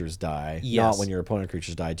own creatures die, Yes. not when your opponent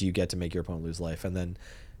creatures die, do you get to make your opponent lose life. And then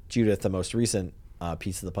Judith, the most recent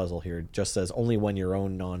piece of the puzzle here, just says only when your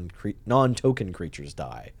own non-token creatures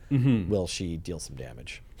die will she deal some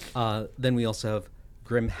damage. Then we also have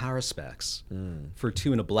Grim Haruspex. For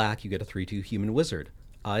 2 and a black, you get a 3/2 human wizard.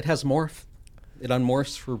 It has morph. It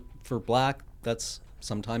unmorphs for black. That's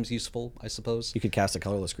sometimes useful, I suppose. You could cast a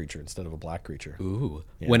colorless creature instead of a black creature. Ooh.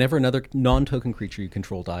 Yeah. Whenever another non-token creature you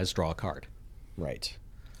control dies, draw a card. Right.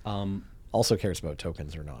 Also cares about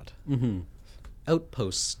tokens or not.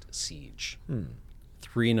 Outpost Siege.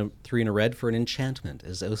 3 and a red for an enchantment.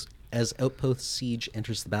 As Outpost Siege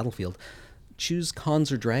enters the battlefield, choose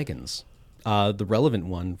cons or dragons. The relevant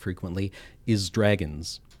one frequently is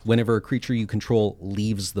dragons. Whenever a creature you control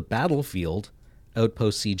leaves the battlefield,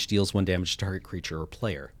 Outpost Siege deals 1 damage to target creature or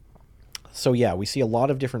player. So yeah, we see a lot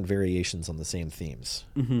of different variations on the same themes.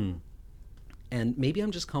 And maybe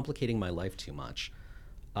I'm just complicating my life too much.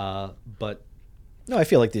 But No, I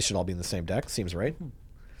feel like these should all be in the same deck. Seems right.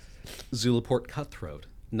 Zulaport Cutthroat,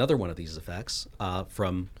 another one of these effects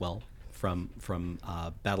from Battle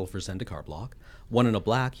for Zendikar block. 1 and a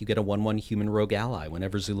black, you get a 1/1 human rogue ally.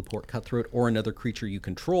 Whenever Zulaport Cutthroat or another creature you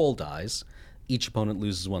control dies, each opponent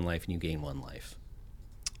loses 1 life and you gain 1 life.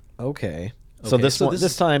 Okay. So Okay,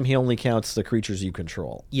 this time he only counts the creatures you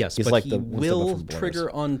control. Yes, He's but like he the what's the one will from Blairs?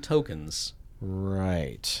 trigger on tokens.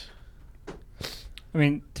 Right. I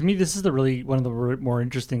mean, to me, this is one of the more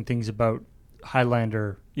interesting things about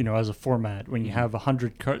Highlander, as a format. When you have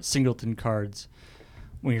 100 singleton cards,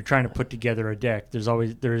 when you're trying to put together a deck,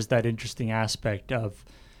 there is that interesting aspect of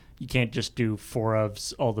you can't just do 4 of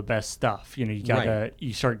all the best stuff.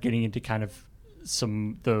 You start getting into kind of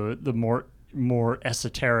the more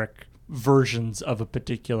esoteric versions of a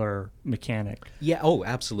particular mechanic. Yeah. Oh,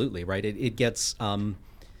 absolutely. Right. It gets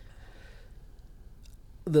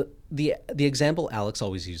the example Alex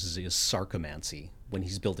always uses is Sarcomancy when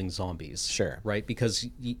he's building zombies. Sure. Right. Because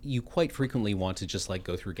you quite frequently want to just like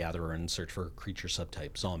go through Gatherer and search for creature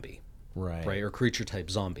subtype zombie. Right. Right. Or creature type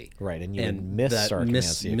zombie. Right. And you would miss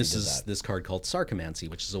Sarcomancy if you misses did that. this card called Sarcomancy,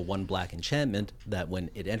 which is a 1 black enchantment that when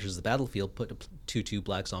it enters the battlefield, put a 2/2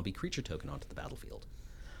 black zombie creature token onto the battlefield.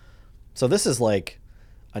 So this is like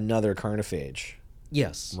another Carnophage,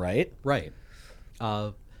 Yes. right? Right.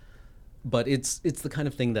 But it's the kind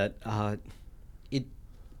of thing that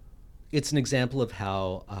it's an example of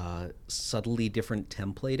how subtly different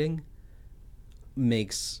templating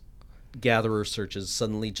makes Gatherer searches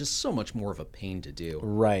suddenly just so much more of a pain to do.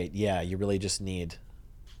 Right. Yeah. You really just need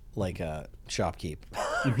like a shopkeep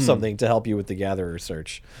or something to help you with the Gatherer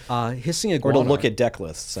search, Hissing or Iguana to look at deck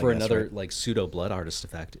lists I for guess, another right? like pseudo blood artist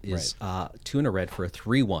effect is 2 and a red for a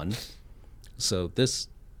 3/1. So this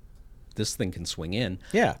thing can swing in.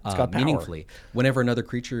 Yeah, it's got power. meaningfully. Whenever another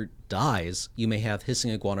creature dies, you may have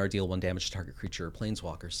Hissing Iguana deal 1 damage to target creature or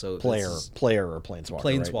planeswalker. So player or planeswalker.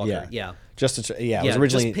 Planeswalker, right? yeah. Just it was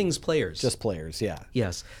originally just pings players. just players. Yeah.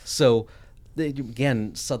 Yes. So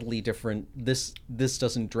again, subtly different. This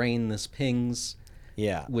doesn't drain. This pings,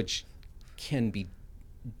 Yeah. which can be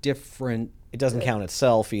different. It doesn't count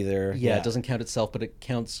itself either. Yeah, it doesn't count itself, but it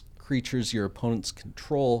counts creatures your opponents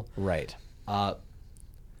control. Right.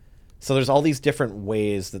 So there's all these different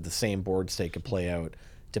ways that the same board state could play out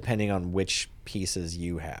depending on which pieces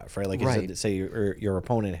you have, right? Like, Right. say your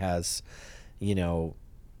opponent has,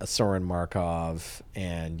 a Sorin Markov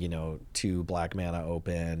and, 2 black mana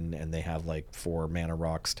open, and they have like 4 mana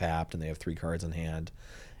rocks tapped, and they have 3 cards in hand,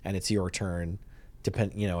 and it's your turn,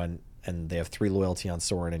 and they have 3 loyalty on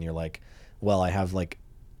Sorin, and you're like, well, I have like,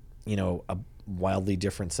 a wildly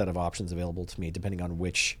different set of options available to me depending on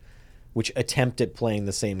which attempt at playing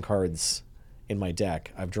the same cards in my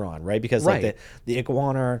deck I've drawn, right? Because like the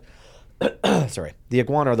Iguana, the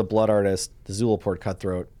Iguana, the Blood Artist, the Zulaport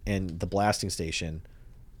Cutthroat, and the Blasting Station,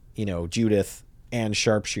 Judith and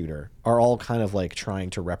Sharpshooter are all kind of like trying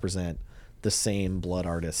to represent the same Blood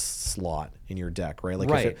Artist slot in your deck, right?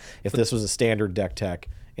 Like if this was a standard deck tech,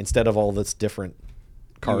 instead of all this different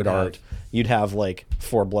card art, you'd have like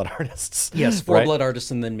 4 Blood Artists. Yes, 4 right? blood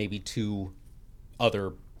artists and then maybe 2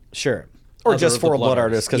 other. Sure. Or Other just of the 4 blood blood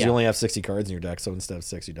artists, artists because yeah. you only have 60 cards in your deck, so instead of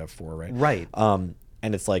 6 you'd have 4, right? Right. And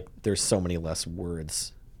it's like there's so many less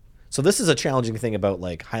words. So this is a challenging thing about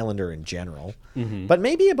like Highlander in general, but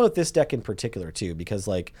maybe about this deck in particular too, because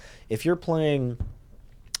like if you're playing,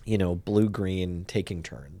 blue-green taking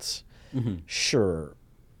turns, sure,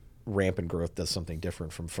 Rampant Growth does something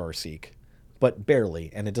different from Farseek, but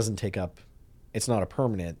barely, and it doesn't take up. It's not a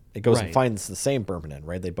permanent. It goes and Right. finds the same permanent,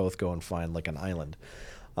 right? They both go and find like an island.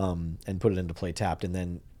 And put it into play tapped, and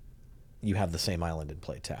then you have the same island in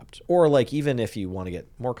play tapped. Or like even if you want to get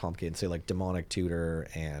more complicated, say like Demonic Tutor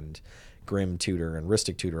and Grim Tutor and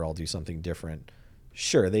Rhystic Tutor all do something different.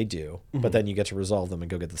 Sure, they do, but then you get to resolve them and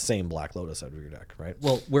go get the same Black Lotus out of your deck, right?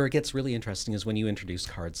 Well, where it gets really interesting is when you introduce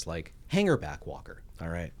cards like Hangerback Walker. All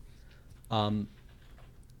right.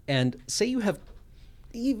 And say you have,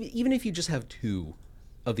 even if you just have 2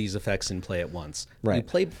 of these effects in play at once, you Right.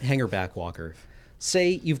 play Hangerback Walker.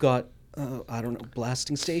 Say you've got, I don't know,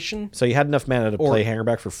 Blasting Station. So you had enough mana to play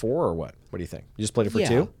Hangerback for 4, or what? What do you think? You just played it for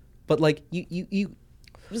 2? But like you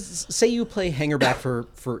say you play Hangerback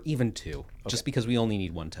for even 2, just because we only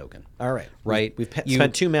need 1 token. All right. Right? We've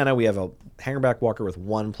spent 2 mana. We have a Hangerback Walker with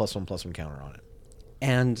 1/1/1 counter on it.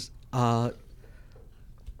 And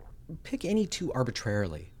pick any 2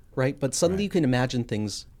 arbitrarily, right? But suddenly you can imagine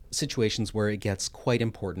situations where it gets quite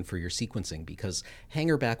important for your sequencing, because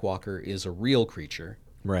Hangerback Walker is a real creature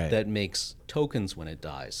that makes tokens when it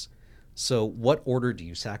dies. So what order do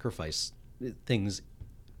you sacrifice things?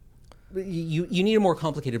 You need a more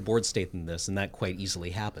complicated board state than this, and that quite easily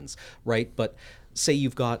happens, right? But say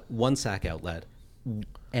you've got 1 sack outlet,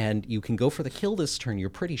 and you can go for the kill this turn, you're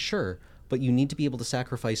pretty sure, but you need to be able to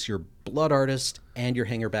sacrifice your Blood Artist and your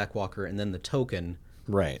Hangerback Walker and then the token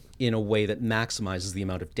in a way that maximizes the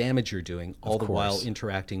amount of damage you're doing, all the while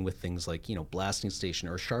interacting with things like, Blasting Station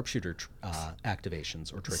or Sharpshooter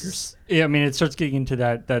activations or triggers. Yeah, I mean, it starts getting into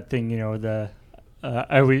that thing,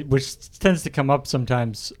 which tends to come up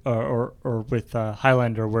sometimes, or with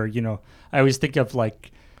Highlander, where I always think of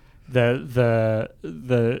like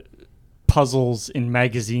the puzzles in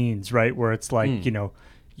magazines, right, where it's like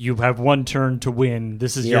you have 1 turn to win.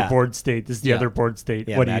 This is your board state. This is the other board state.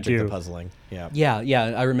 Yeah, what do you Magic do? The puzzling. Yeah.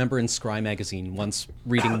 I remember in Scry magazine once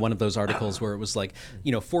reading one of those articles where it was like,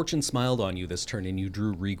 fortune smiled on you this turn and you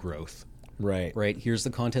drew Regrowth. Right. Here's the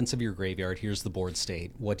contents of your graveyard. Here's the board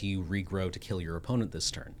state. What do you regrow to kill your opponent this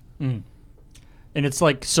turn? And it's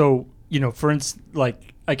like, so, for instance,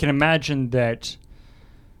 like I can imagine that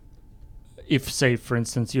if, say, for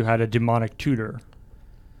instance, you had a Demonic Tutor,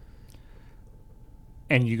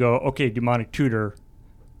 and you go, okay, Demonic Tutor,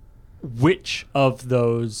 which of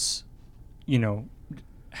those,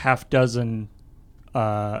 half dozen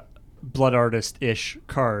Blood Artist-ish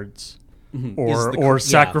cards or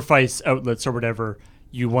sacrifice outlets or whatever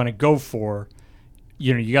you want to go for,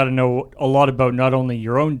 you got to know a lot about not only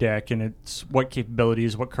your own deck and its what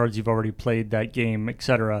capabilities, what cards you've already played that game,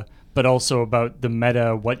 etc., but also about the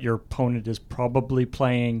meta, what your opponent is probably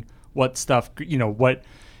playing, what stuff, what...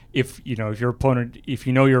 If your opponent is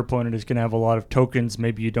going to have a lot of tokens,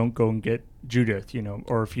 maybe you don't go and get Judith,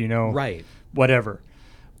 or if whatever.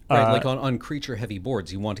 Right, like on creature heavy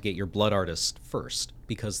boards, you want to get your Blood Artist first,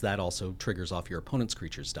 because that also triggers off your opponent's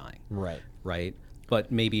creatures dying. Right.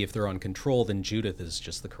 But maybe if they're on control, then Judith is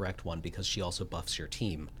just the correct one, because she also buffs your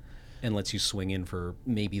team and lets you swing in for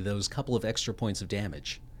maybe those couple of extra points of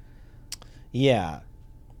damage. Yeah.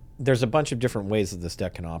 There's a bunch of different ways that this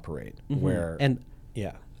deck can operate.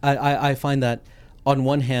 I find that on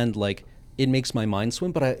one hand, like, it makes my mind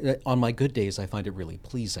swim, but on my good days, I find it really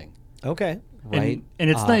pleasing. Okay. Right. And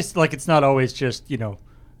it's nice, like, it's not always just,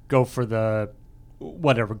 go for the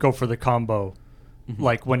combo.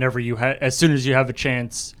 Like, whenever as soon as you have a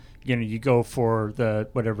chance, you go for the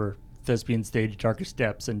whatever Thespian Stage, Darkest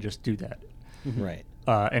Depths, and just do that. Right.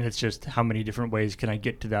 And it's just how many different ways can I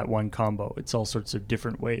get to that one combo? It's all sorts of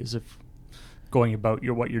different ways of going about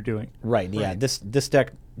what you're doing. Right. Yeah. This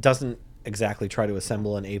deck doesn't exactly try to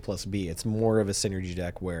assemble an A plus B. It's more of a synergy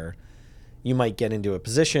deck where you might get into a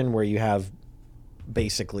position where you have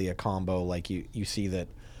basically a combo. Like you see that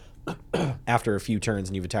after a few turns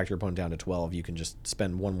and you've attacked your opponent down to 12, you can just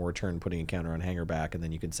spend 1 more turn putting a counter on Hangerback, and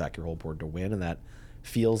then you can sack your whole board to win. And that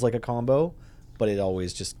feels like a combo, but it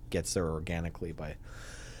always just gets there organically by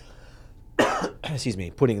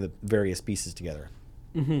putting the various pieces together.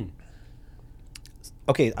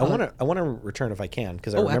 Okay, I want to return if I can,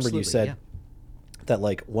 because I remembered you said that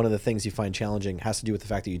like one of the things you find challenging has to do with the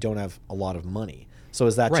fact that you don't have a lot of money. So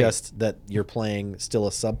is that just that you're playing still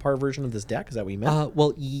a subpar version of this deck? Is that what you meant?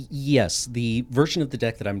 Well, yes. The version of the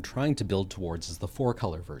deck that I'm trying to build towards is the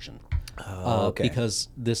 4-color version. Okay. Because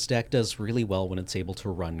this deck does really well when it's able to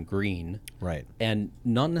run green. Right. And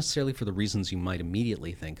not necessarily for the reasons you might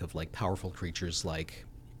immediately think of, like powerful creatures like...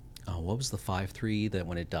 what was the 5/3 that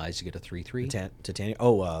when it dies you get a 3/3? Titania.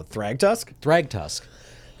 Thragtusk? Thragtusk.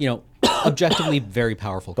 Objectively very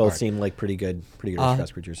powerful card. Both seem like pretty good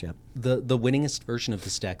stress creatures, yeah. The winningest version of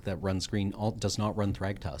this deck that runs green does not run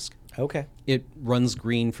Thragtusk. Okay. It runs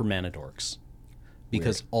green for mana dorks.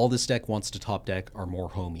 Because all this deck wants to top deck are more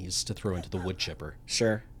homies to throw into the wood chipper.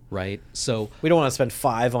 Sure. Right? So we don't want to spend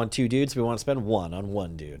 5 on 2 dudes, we want to spend 1 on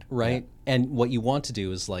 1 dude. Right? Yeah. And what you want to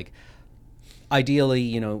do is like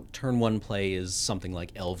ideally, turn 1 play is something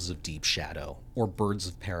like Elves of Deep Shadow, or Birds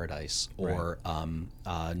of Paradise, or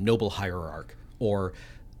Noble Hierarch, or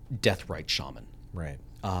Deathrite Shaman. Right.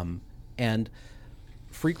 And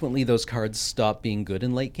frequently those cards stop being good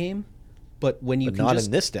in late game, but when you can not just...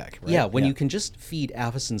 in this deck, right? Yeah, when you can just feed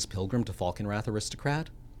Avacyn's Pilgrim to Falkenrath Aristocrat,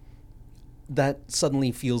 that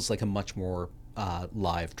suddenly feels like a much more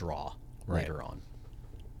live draw later on.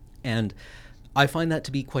 And... I find that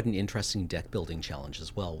to be quite an interesting deck building challenge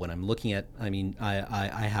as well. When I'm looking at, I mean,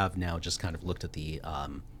 I have now just kind of looked at the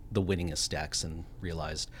winningest decks and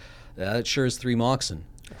realized it sure is 3 Moxen.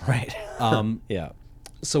 Right. Yeah.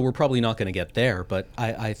 So we're probably not going to get there, but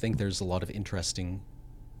I think there's a lot of interesting.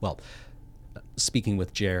 Well, speaking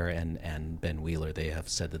with Jer and Ben Wheeler, they have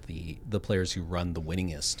said that the players who run the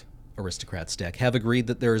winningest Aristocrats deck have agreed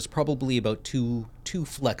that there's probably about two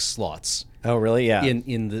flex slots. Oh, really? Yeah.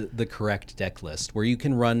 In the correct deck list where you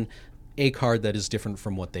can run a card that is different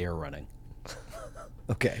from what they are running.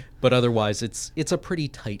 Okay. But otherwise, it's a pretty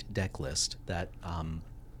tight deck list that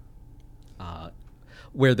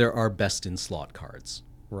where there are best in slot cards.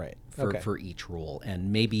 Right. For each role,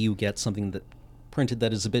 and maybe you get something that printed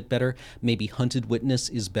that is a bit better. Maybe Hunted Witness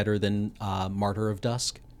is better than Martyr of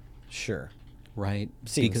Dusk, Sure. right?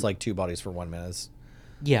 Seems like 2 bodies for 1 mana.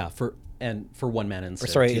 Yeah, for 1 mana instead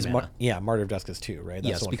Or sorry, of 2 is mana. Martyr of Dusk is 2, right? That's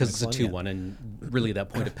Yes, the one because for it's next a one? 2/1, and really that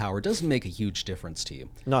point of power doesn't make a huge difference to you.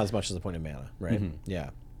 Yeah. Not as much as the point of mana, right? Mm-hmm.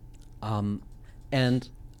 Yeah. And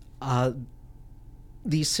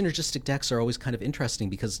these synergistic decks are always kind of interesting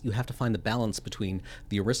because you have to find the balance between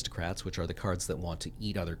the Aristocrats, which are the cards that want to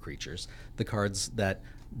eat other creatures, the cards that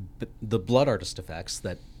the Blood Artist effects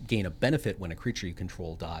that gain a benefit when a creature you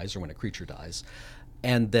control dies or when a creature dies,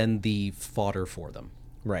 and then the fodder for them.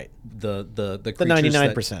 Right. The The creatures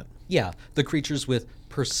 99%. yeah, the creatures with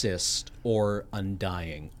persist or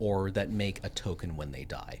undying or that make a token when they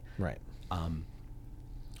die, Right.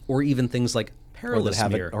 or even things like Or Perilous that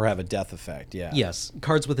have Mirror. have a death effect. Yeah. Yes,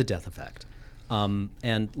 cards with a death effect.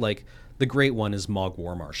 And like the great one is Mogg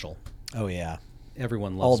War Marshal. Oh yeah.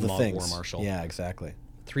 Everyone All loves the Mogg things. War Marshal. Yeah, exactly.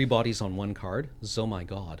 3 bodies on 1 card. Oh my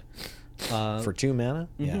god. For 2 mana?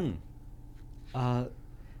 Mm-hmm. Yeah.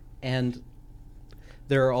 And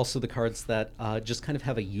there are also the cards that just kind of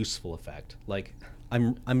have a useful effect. Like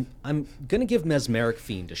I'm gonna give Mesmeric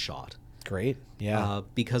Fiend a shot. Great. Yeah.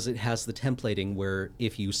 Because it has the templating where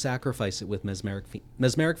if you sacrifice it with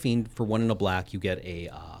Mesmeric Fiend for 1 and a black, you get a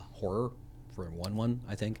horror for 1/1.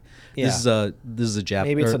 I think. Yeah. This is a Jap.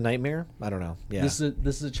 Maybe it's or- a nightmare? I don't know. Yeah. This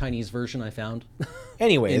is a Chinese version I found.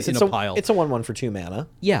 Anyways, in it's a pile. It's a 1/1 for 2 mana.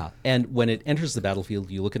 Yeah, and when it enters the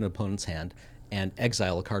battlefield, you look at an opponent's hand and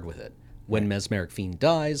exile a card with it. When Mesmeric Fiend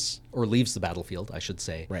dies, or leaves the battlefield, I should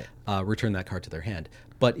say, Right. Return that card to their hand.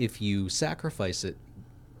 But if you sacrifice it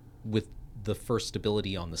with the first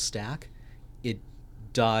ability on the stack, it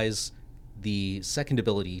dies. The second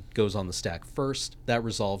ability goes on the stack first. That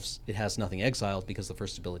resolves. It has nothing exiled because the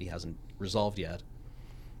first ability hasn't resolved yet.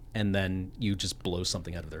 And then you just blow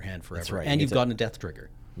something out of their hand forever. right. And You you've get to- gotten a death trigger.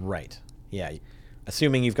 Right. Yeah.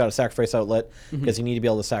 Assuming you've got a sacrifice outlet, Mm-hmm. because you need to be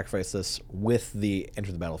able to sacrifice this with the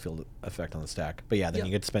enter the battlefield effect on the stack. But yeah, then Yeah.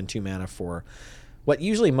 you get to spend 2 mana for what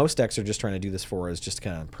usually most decks are just trying to do this for is just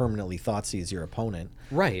kind of permanently Thoughtseize your opponent.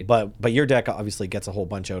 Right. But your deck obviously gets a whole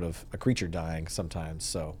bunch out of a creature dying sometimes.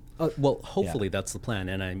 So Well, hopefully that's the plan,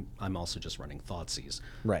 and I'm also just running Thoughtseize.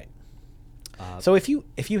 right. So if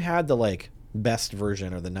you had the like best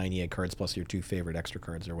version or the 98 cards plus your 2 favorite extra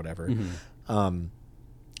cards or whatever,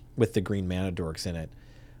 with the green mana dorks in it,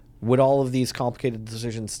 would all of these complicated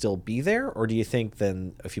decisions still be there, or do you think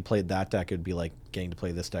then if you played that deck, it'd be like getting to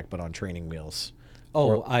play this deck but on training wheels?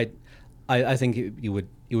 Oh, I think it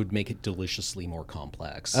would make it deliciously more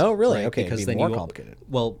complex. Oh, really? right? Okay, it'd be then more you, complicated.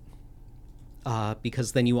 Well,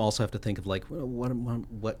 because then you also have to think of like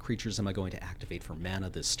what creatures am I going to activate for mana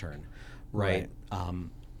this turn, right?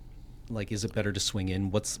 Like, is it better to swing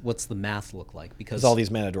in? What's the math look like? Because all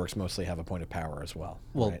these mana dorks mostly have a point of power as well.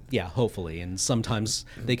 well, right? yeah, hopefully, and sometimes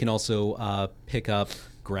they can also pick up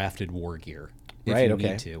Grafted War Gear if Right, you okay.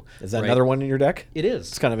 need to. Is that right? another one in your deck? It is.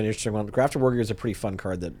 It's kind of an interesting one. Grafted Warrior is a pretty fun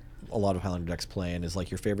card that a lot of Highlander decks play and is like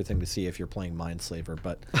your favorite thing to see if you're playing Mindslaver.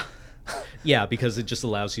 But Yeah, because it just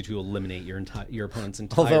allows you to eliminate your opponent's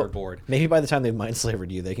entire board. maybe by the time they've Mindslavered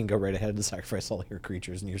you, they can go right ahead and sacrifice all your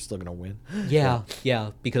creatures and you're still going to win. Yeah,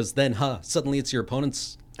 because then, suddenly it's your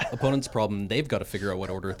opponent's problem. They've got to figure out what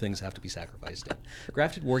order things have to be sacrificed in.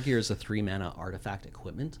 Grafted War Gear is a 3-mana artifact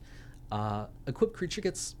equipment. Equipped creature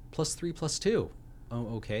gets +3/+2.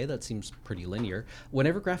 Oh, okay, that seems pretty linear.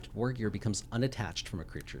 Whenever Grafted War Gear becomes unattached from a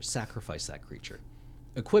creature, sacrifice that creature.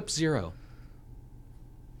 Equip 0.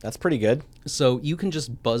 That's pretty good. So you can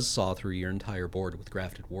just buzzsaw through your entire board with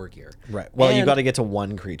Grafted War Gear. Right. Well, you And- got to get to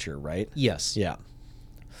one creature, right? Yes. Yeah.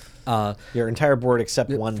 Your entire board except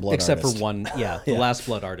one blood Except artist. for one, the Yeah. last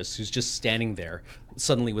blood artist who's just standing there,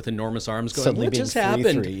 suddenly with enormous arms, going, Suddenly "What being just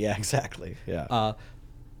happened?" 3/3. Yeah, exactly. Yeah.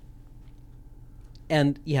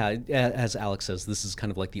 And yeah, as Alex says, this is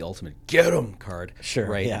kind of like the ultimate "get 'em" card, Sure,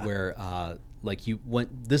 right? yeah. Where like you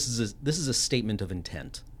went, this is a statement of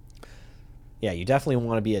intent. Yeah, you definitely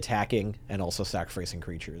want to be attacking and also sacrificing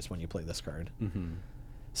creatures when you play this card. Mm-hmm.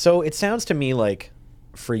 So it sounds to me like,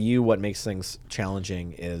 for you, what makes things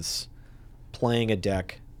challenging is playing a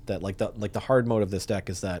deck that, like the hard mode of this deck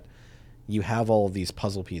is that you have all of these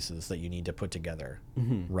puzzle pieces that you need to put together,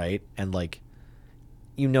 right? And like,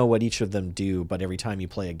 you know what each of them do, but every time you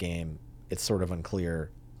play a game, it's sort of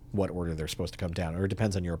unclear what order they're supposed to come down, or it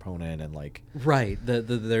depends on your opponent and like. Right.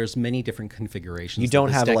 There's many different configurations. You don't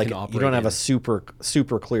that this have deck like can you operate don't have in. a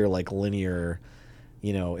super clear like linear.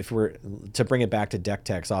 You know, if we're to bring it back to deck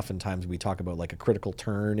techs, oftentimes we talk about like a critical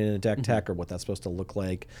turn in a deck tech or what that's supposed to look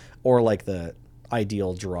like, or like the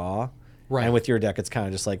ideal draw. Right. And with your deck, it's kind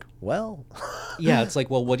of just like, well, Yeah, it's like,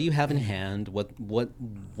 well, what do you have in hand? What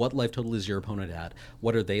life total is your opponent at?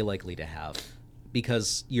 What are they likely to have?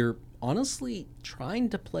 Because you're honestly trying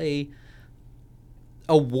to play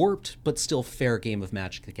a warped but still fair game of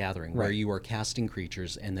Magic the Gathering, where Right. you are casting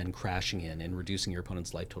creatures and then crashing in and reducing your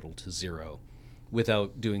opponent's life total to 0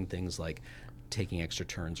 without doing things like taking extra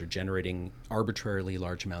turns or generating arbitrarily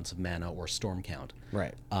large amounts of mana or storm count.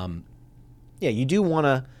 right. Yeah, you do want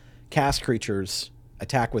to cast creatures,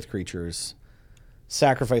 attack with creatures,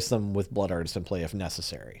 sacrifice them with Blood Artist and play if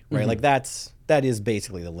necessary, right? Like that is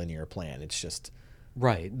basically the linear plan. It's just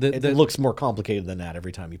Right. it looks more complicated than that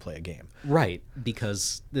every time you play a game. Right,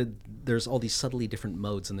 because there's all these subtly different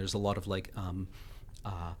modes, and there's a lot of like,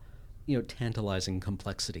 tantalizing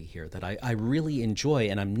complexity here that I really enjoy,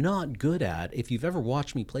 and I'm not good at. If you've ever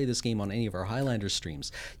watched me play this game on any of our Highlander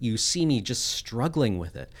streams, you see me just struggling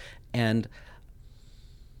with it, and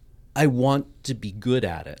I want to be good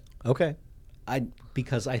at it. Okay.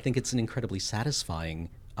 Because I think it's an incredibly satisfying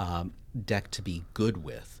deck to be good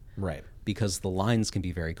with. Right. Because the lines can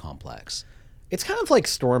be very complex. It's kind of like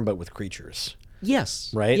Storm, but with creatures,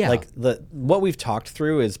 Yes. right? Yeah. Like what we've talked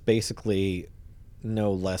through is basically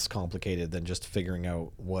no less complicated than just figuring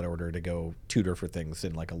out what order to go tutor for things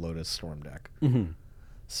in like a Lotus Storm deck. Mm-hmm.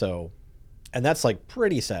 So, and that's like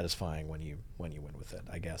pretty satisfying when you win with it,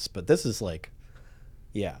 I guess. But this is like,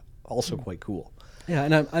 yeah, also quite cool. Yeah,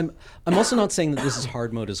 and I'm also not saying that this is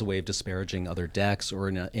hard mode as a way of disparaging other decks or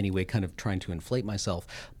in any way kind of trying to inflate myself,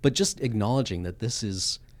 but just acknowledging that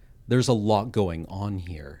there's a lot going on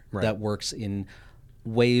here that works in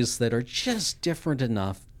ways that are just different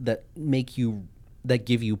enough that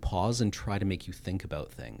give you pause and try to make you think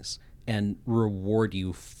about things and reward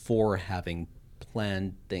you for having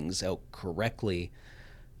planned things out correctly.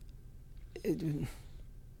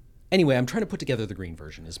 Anyway, I'm trying to put together the green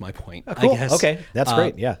version is my point, Cool. I guess. Okay. That's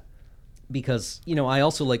great. Yeah. Because, I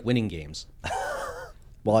also like winning games.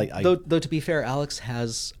 Well, I Though to be fair, Alex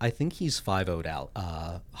has, I think he's 5-0'd out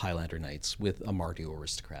Highlander Knights with a Mardu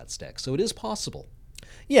Aristocrats deck. So it is possible.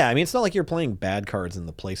 yeah, I mean, it's not like you're playing bad cards in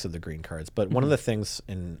the place of the green cards, but one of the things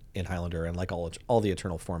in Highlander and like all the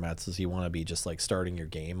Eternal formats is you want to be just like starting your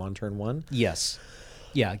game on turn one. Yes.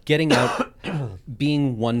 Yeah, getting out,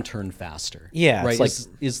 being one turn faster. Yeah, Right, it's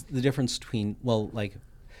is the difference between, like,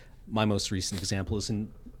 my most recent example is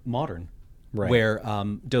in Modern. Right. Where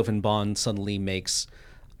Dovin Bond suddenly makes,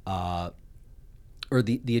 or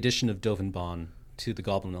the addition of Dovin Bond to the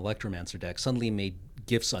Goblin Electromancer deck suddenly made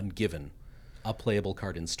Gifts Ungiven a playable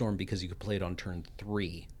card in Storm because you could play it on turn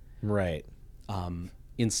 3 Right.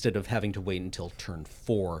 instead of having to wait until turn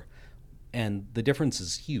 4. And the difference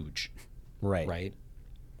is huge, Right. right?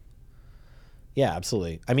 Yeah,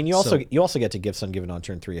 absolutely. I mean, you also get to Gifts Ungiven on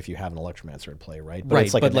turn 3 if you have an Electromancer in play, right? But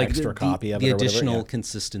it's like an extra copy of it the or whatever, additional yeah.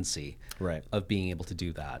 consistency Right. of being able to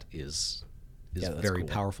do that is that's very cool.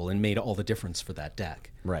 powerful and made all the difference for that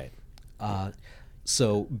deck. Right.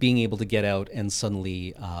 So being able to get out and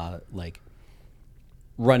suddenly like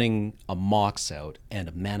running a Mox out and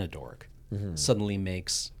a Mana Dork suddenly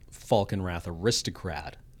makes Falcon Wrath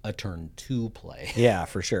Aristocrat a turn 2 play. Yeah,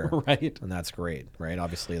 for sure. Right. And that's great, right?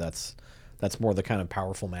 Obviously, that's more the kind of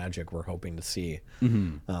powerful magic we're hoping to see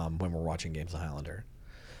when we're watching games of Highlander.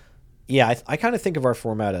 Yeah, I kind of think of our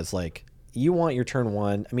format as like you want your turn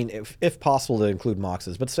 1. I mean, if possible, to include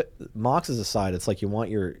Moxes, but Moxes aside, it's like you want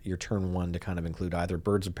your turn 1 to kind of include either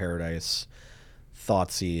Birds of Paradise,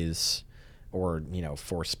 Thoughtseize, or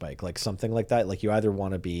Force Spike, like something like that. Like you either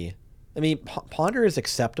want to be, I mean, Ponder is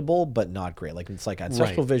acceptable, but not great. Like it's like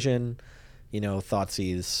Ancestral Vision,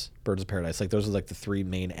 Thoughtseize, Birds of Paradise. Like those are like the 3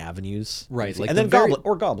 main avenues. Right, like and then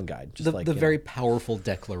Goblin Guide. Just The very powerful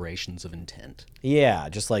declarations of intent. Yeah,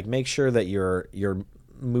 just like make sure that you're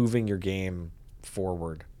moving your game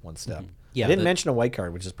forward one step. Yeah, I didn't mention a white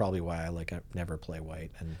card, which is probably why I never play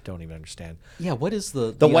white and don't even understand. Yeah, what is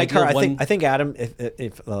the white ideal card? one? I think Adam,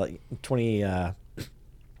 if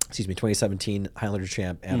 2017 Highlander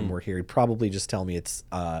champ, and we're here, he'd probably just tell me it's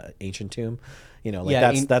Ancient Tomb. You know, like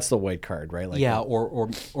Yeah, that's the white card, right? Like, Yeah,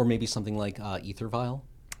 or maybe something like Ether Vial.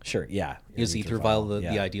 sure, yeah. Is Ether Vial the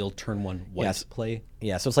yeah. ideal turn one white Yes. play?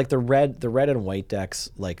 Yeah, so it's like the red and white decks,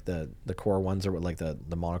 like the core ones or like the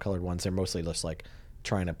monocolored ones, they're mostly just like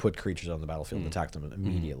trying to put creatures on the battlefield and attack them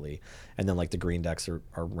immediately. And then like the green decks are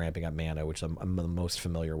ramping up mana, which I'm the most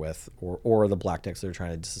familiar with, or the black decks that are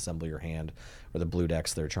trying to disassemble your hand, or the blue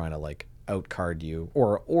decks that are trying to like outcard you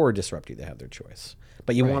or disrupt you. They have their choice.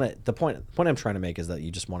 But you want to, the point I'm trying to make is that you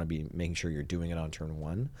just want to be making sure you're doing it on turn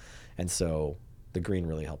one. And so the green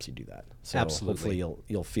really helps you do that. So Absolutely. hopefully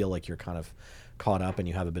you'll feel like you're kind of caught up and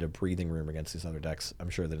you have a bit of breathing room against these other decks. I'm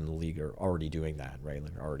sure that in the league are already doing that, right?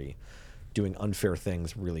 Like already doing unfair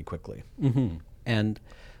things really quickly. And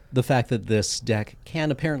the fact that this deck can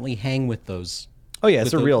apparently hang with those. Oh yeah,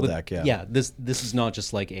 it's with a real with- deck. Yeah. Yeah. This is not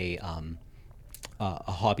just like a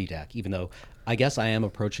hobby deck, even though I guess I am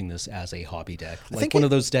approaching this as a hobby deck, like think one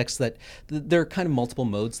of those decks that there are kind of multiple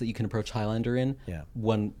modes that you can approach Highlander in. Yeah.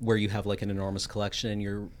 One where you have like an enormous collection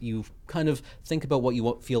and you kind of think about what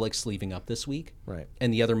you feel like sleeving up this week. Right.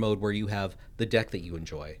 And the other mode where you have the deck that you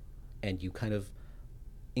enjoy, and you kind of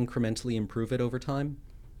incrementally improve it over time,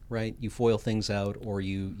 right? You foil things out, or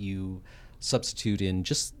you substitute in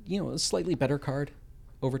just a slightly better card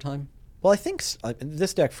over time. Well, I think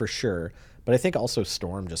this deck for sure, but I think also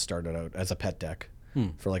Storm just started out as a pet deck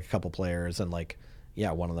for like a couple players, and like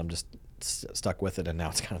one of them just stuck with it, and now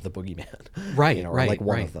it's kind of the boogeyman, Right, or right, like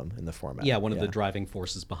one right. of them in the format. Yeah, one of the driving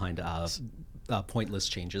forces behind pointless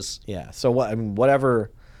changes. Yeah. So what I mean, whatever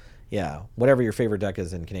your favorite deck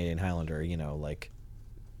is in Canadian Highlander,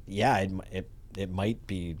 it might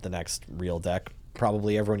be the next real deck.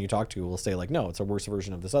 Probably everyone you talk to will say like, no, it's a worse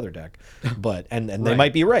version of this other deck, but and they Right.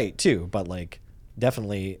 might be right too. But like,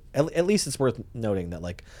 definitely, at least it's worth noting that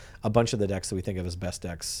like a bunch of the decks that we think of as best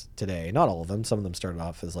decks today, not all of them, some of them started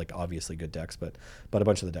off as like obviously good decks, but a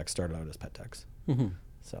bunch of the decks started out as pet decks.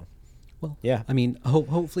 So. Well, Yeah. I mean,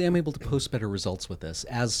 hopefully I'm able to post better results with this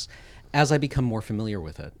as I become more familiar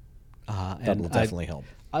with it. That will definitely help.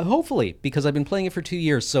 Hopefully, because I've been playing it for 2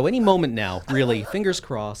 years. So any moment now, really, fingers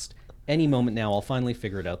crossed, any moment now, I'll finally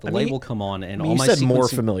figure it out. The light will come on, and all You my said more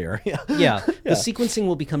sequencing- familiar. Yeah. Yeah, the sequencing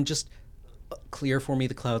will become just clear for me.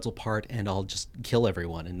 The clouds will part, and I'll just kill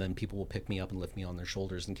everyone, and then people will pick me up and lift me on their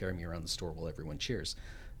shoulders and carry me around the store while everyone cheers.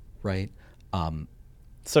 Right?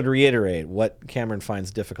 So to reiterate, what Cameron finds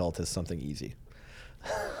difficult is something easy.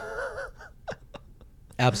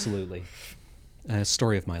 Absolutely. A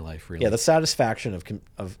story of my life, really. Yeah, the satisfaction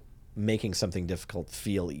of making something difficult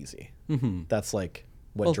feel easy. That's like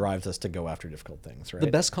what drives us to go after difficult things, right?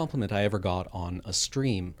 The best compliment I ever got on a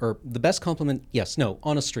stream, or the best compliment,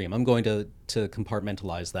 on a stream. I'm going to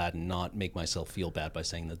compartmentalize that and not make myself feel bad by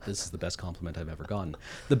saying that this is the best compliment I've ever gotten.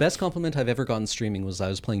 The best compliment I've ever gotten streaming was I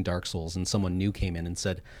was playing Dark Souls and someone new came in and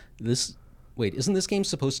said, isn't this game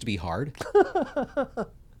supposed to be hard?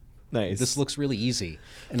 Nice. This looks really easy.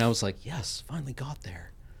 And I was like, yes, finally got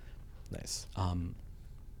there. Nice.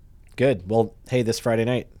 Good. Well, hey, this Friday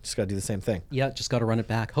night, just got to do the same thing. Yeah, just got to run it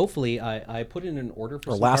back. Hopefully, I put in an order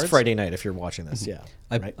for Or some last cards. Friday night, if you're watching this, yeah.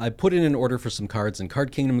 I put in an order for some cards, and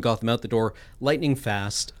Card Kingdom got them out the door lightning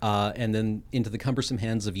fast, and then into the cumbersome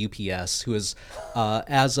hands of UPS, who has,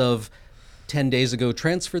 as of 10 days ago,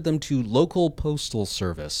 transferred them to local postal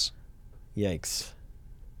service. Yikes.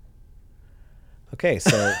 Okay,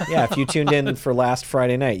 so yeah, if you tuned in for last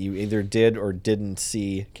Friday night, you either did or didn't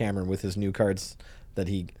see Cameron with his new cards that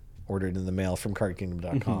he ordered in the mail from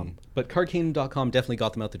cardkingdom.com. But cardkingdom.com definitely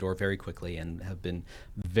got them out the door very quickly and have been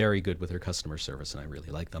very good with their customer service, and I really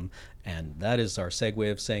like them. And that is our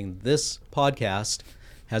segue of saying this podcast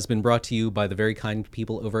has been brought to you by the very kind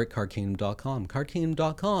people over at cardkingdom.com.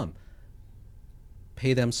 Cardkingdom.com.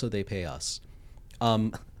 Pay them so they pay us.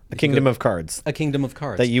 A kingdom of cards A kingdom of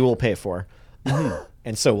cards. that you will pay for.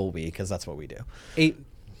 And so will we, because that's what we do.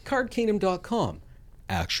 Cardkingdom.com.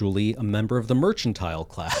 Actually a member of the mercantile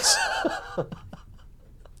class.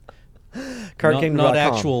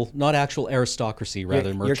 Cardkingdom.com. not actual aristocracy, rather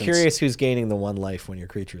You're merchants. curious who's gaining the one life when your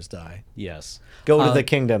creatures die. Yes. Go to the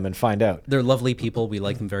kingdom and find out. They're lovely people. We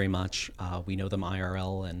like them very much. We know them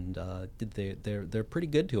IRL, and they're pretty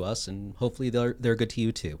good to us, and hopefully they're good to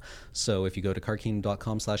you too. So if you go to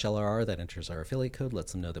cardkingdom.com/LRR, that enters our affiliate code,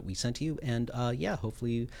 lets them know that we sent you, and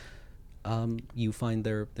hopefully you find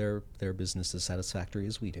their business as satisfactory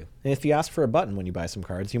as we do. And if you ask for a button when you buy some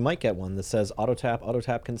cards, you might get one that says auto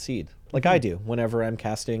tap, concede, like I do whenever I'm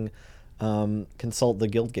casting Consult the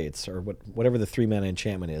Guild Gates or whatever the 3-mana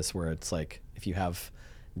enchantment is, where it's like if you have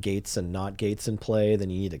gates and not gates in play, then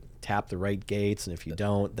you need to tap the right gates, and if you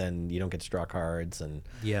don't, then you don't get to draw cards, and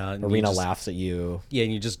Yeah, and you Arena just- laughs at you. Yeah,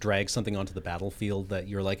 and you just drag something onto the battlefield that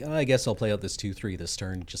you're like, oh, I guess I'll play out this 2/3 this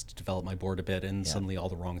turn just to develop my board a bit, and suddenly all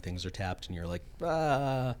the wrong things are tapped, and you're like,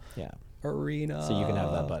 Yeah. Arena. So you can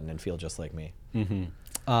have that button and feel just like me.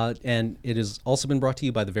 And it has also been brought to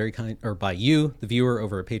you by the by you, the viewer,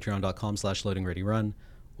 over at patreon.com/loadingreadyrun.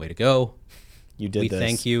 Way to go. You did We this.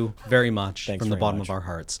 thank you very much Thanks from the very bottom much. of our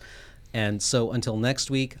hearts. And so until next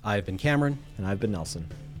week, I've been Cameron. And I've been Nelson.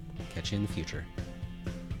 Catch you in the future.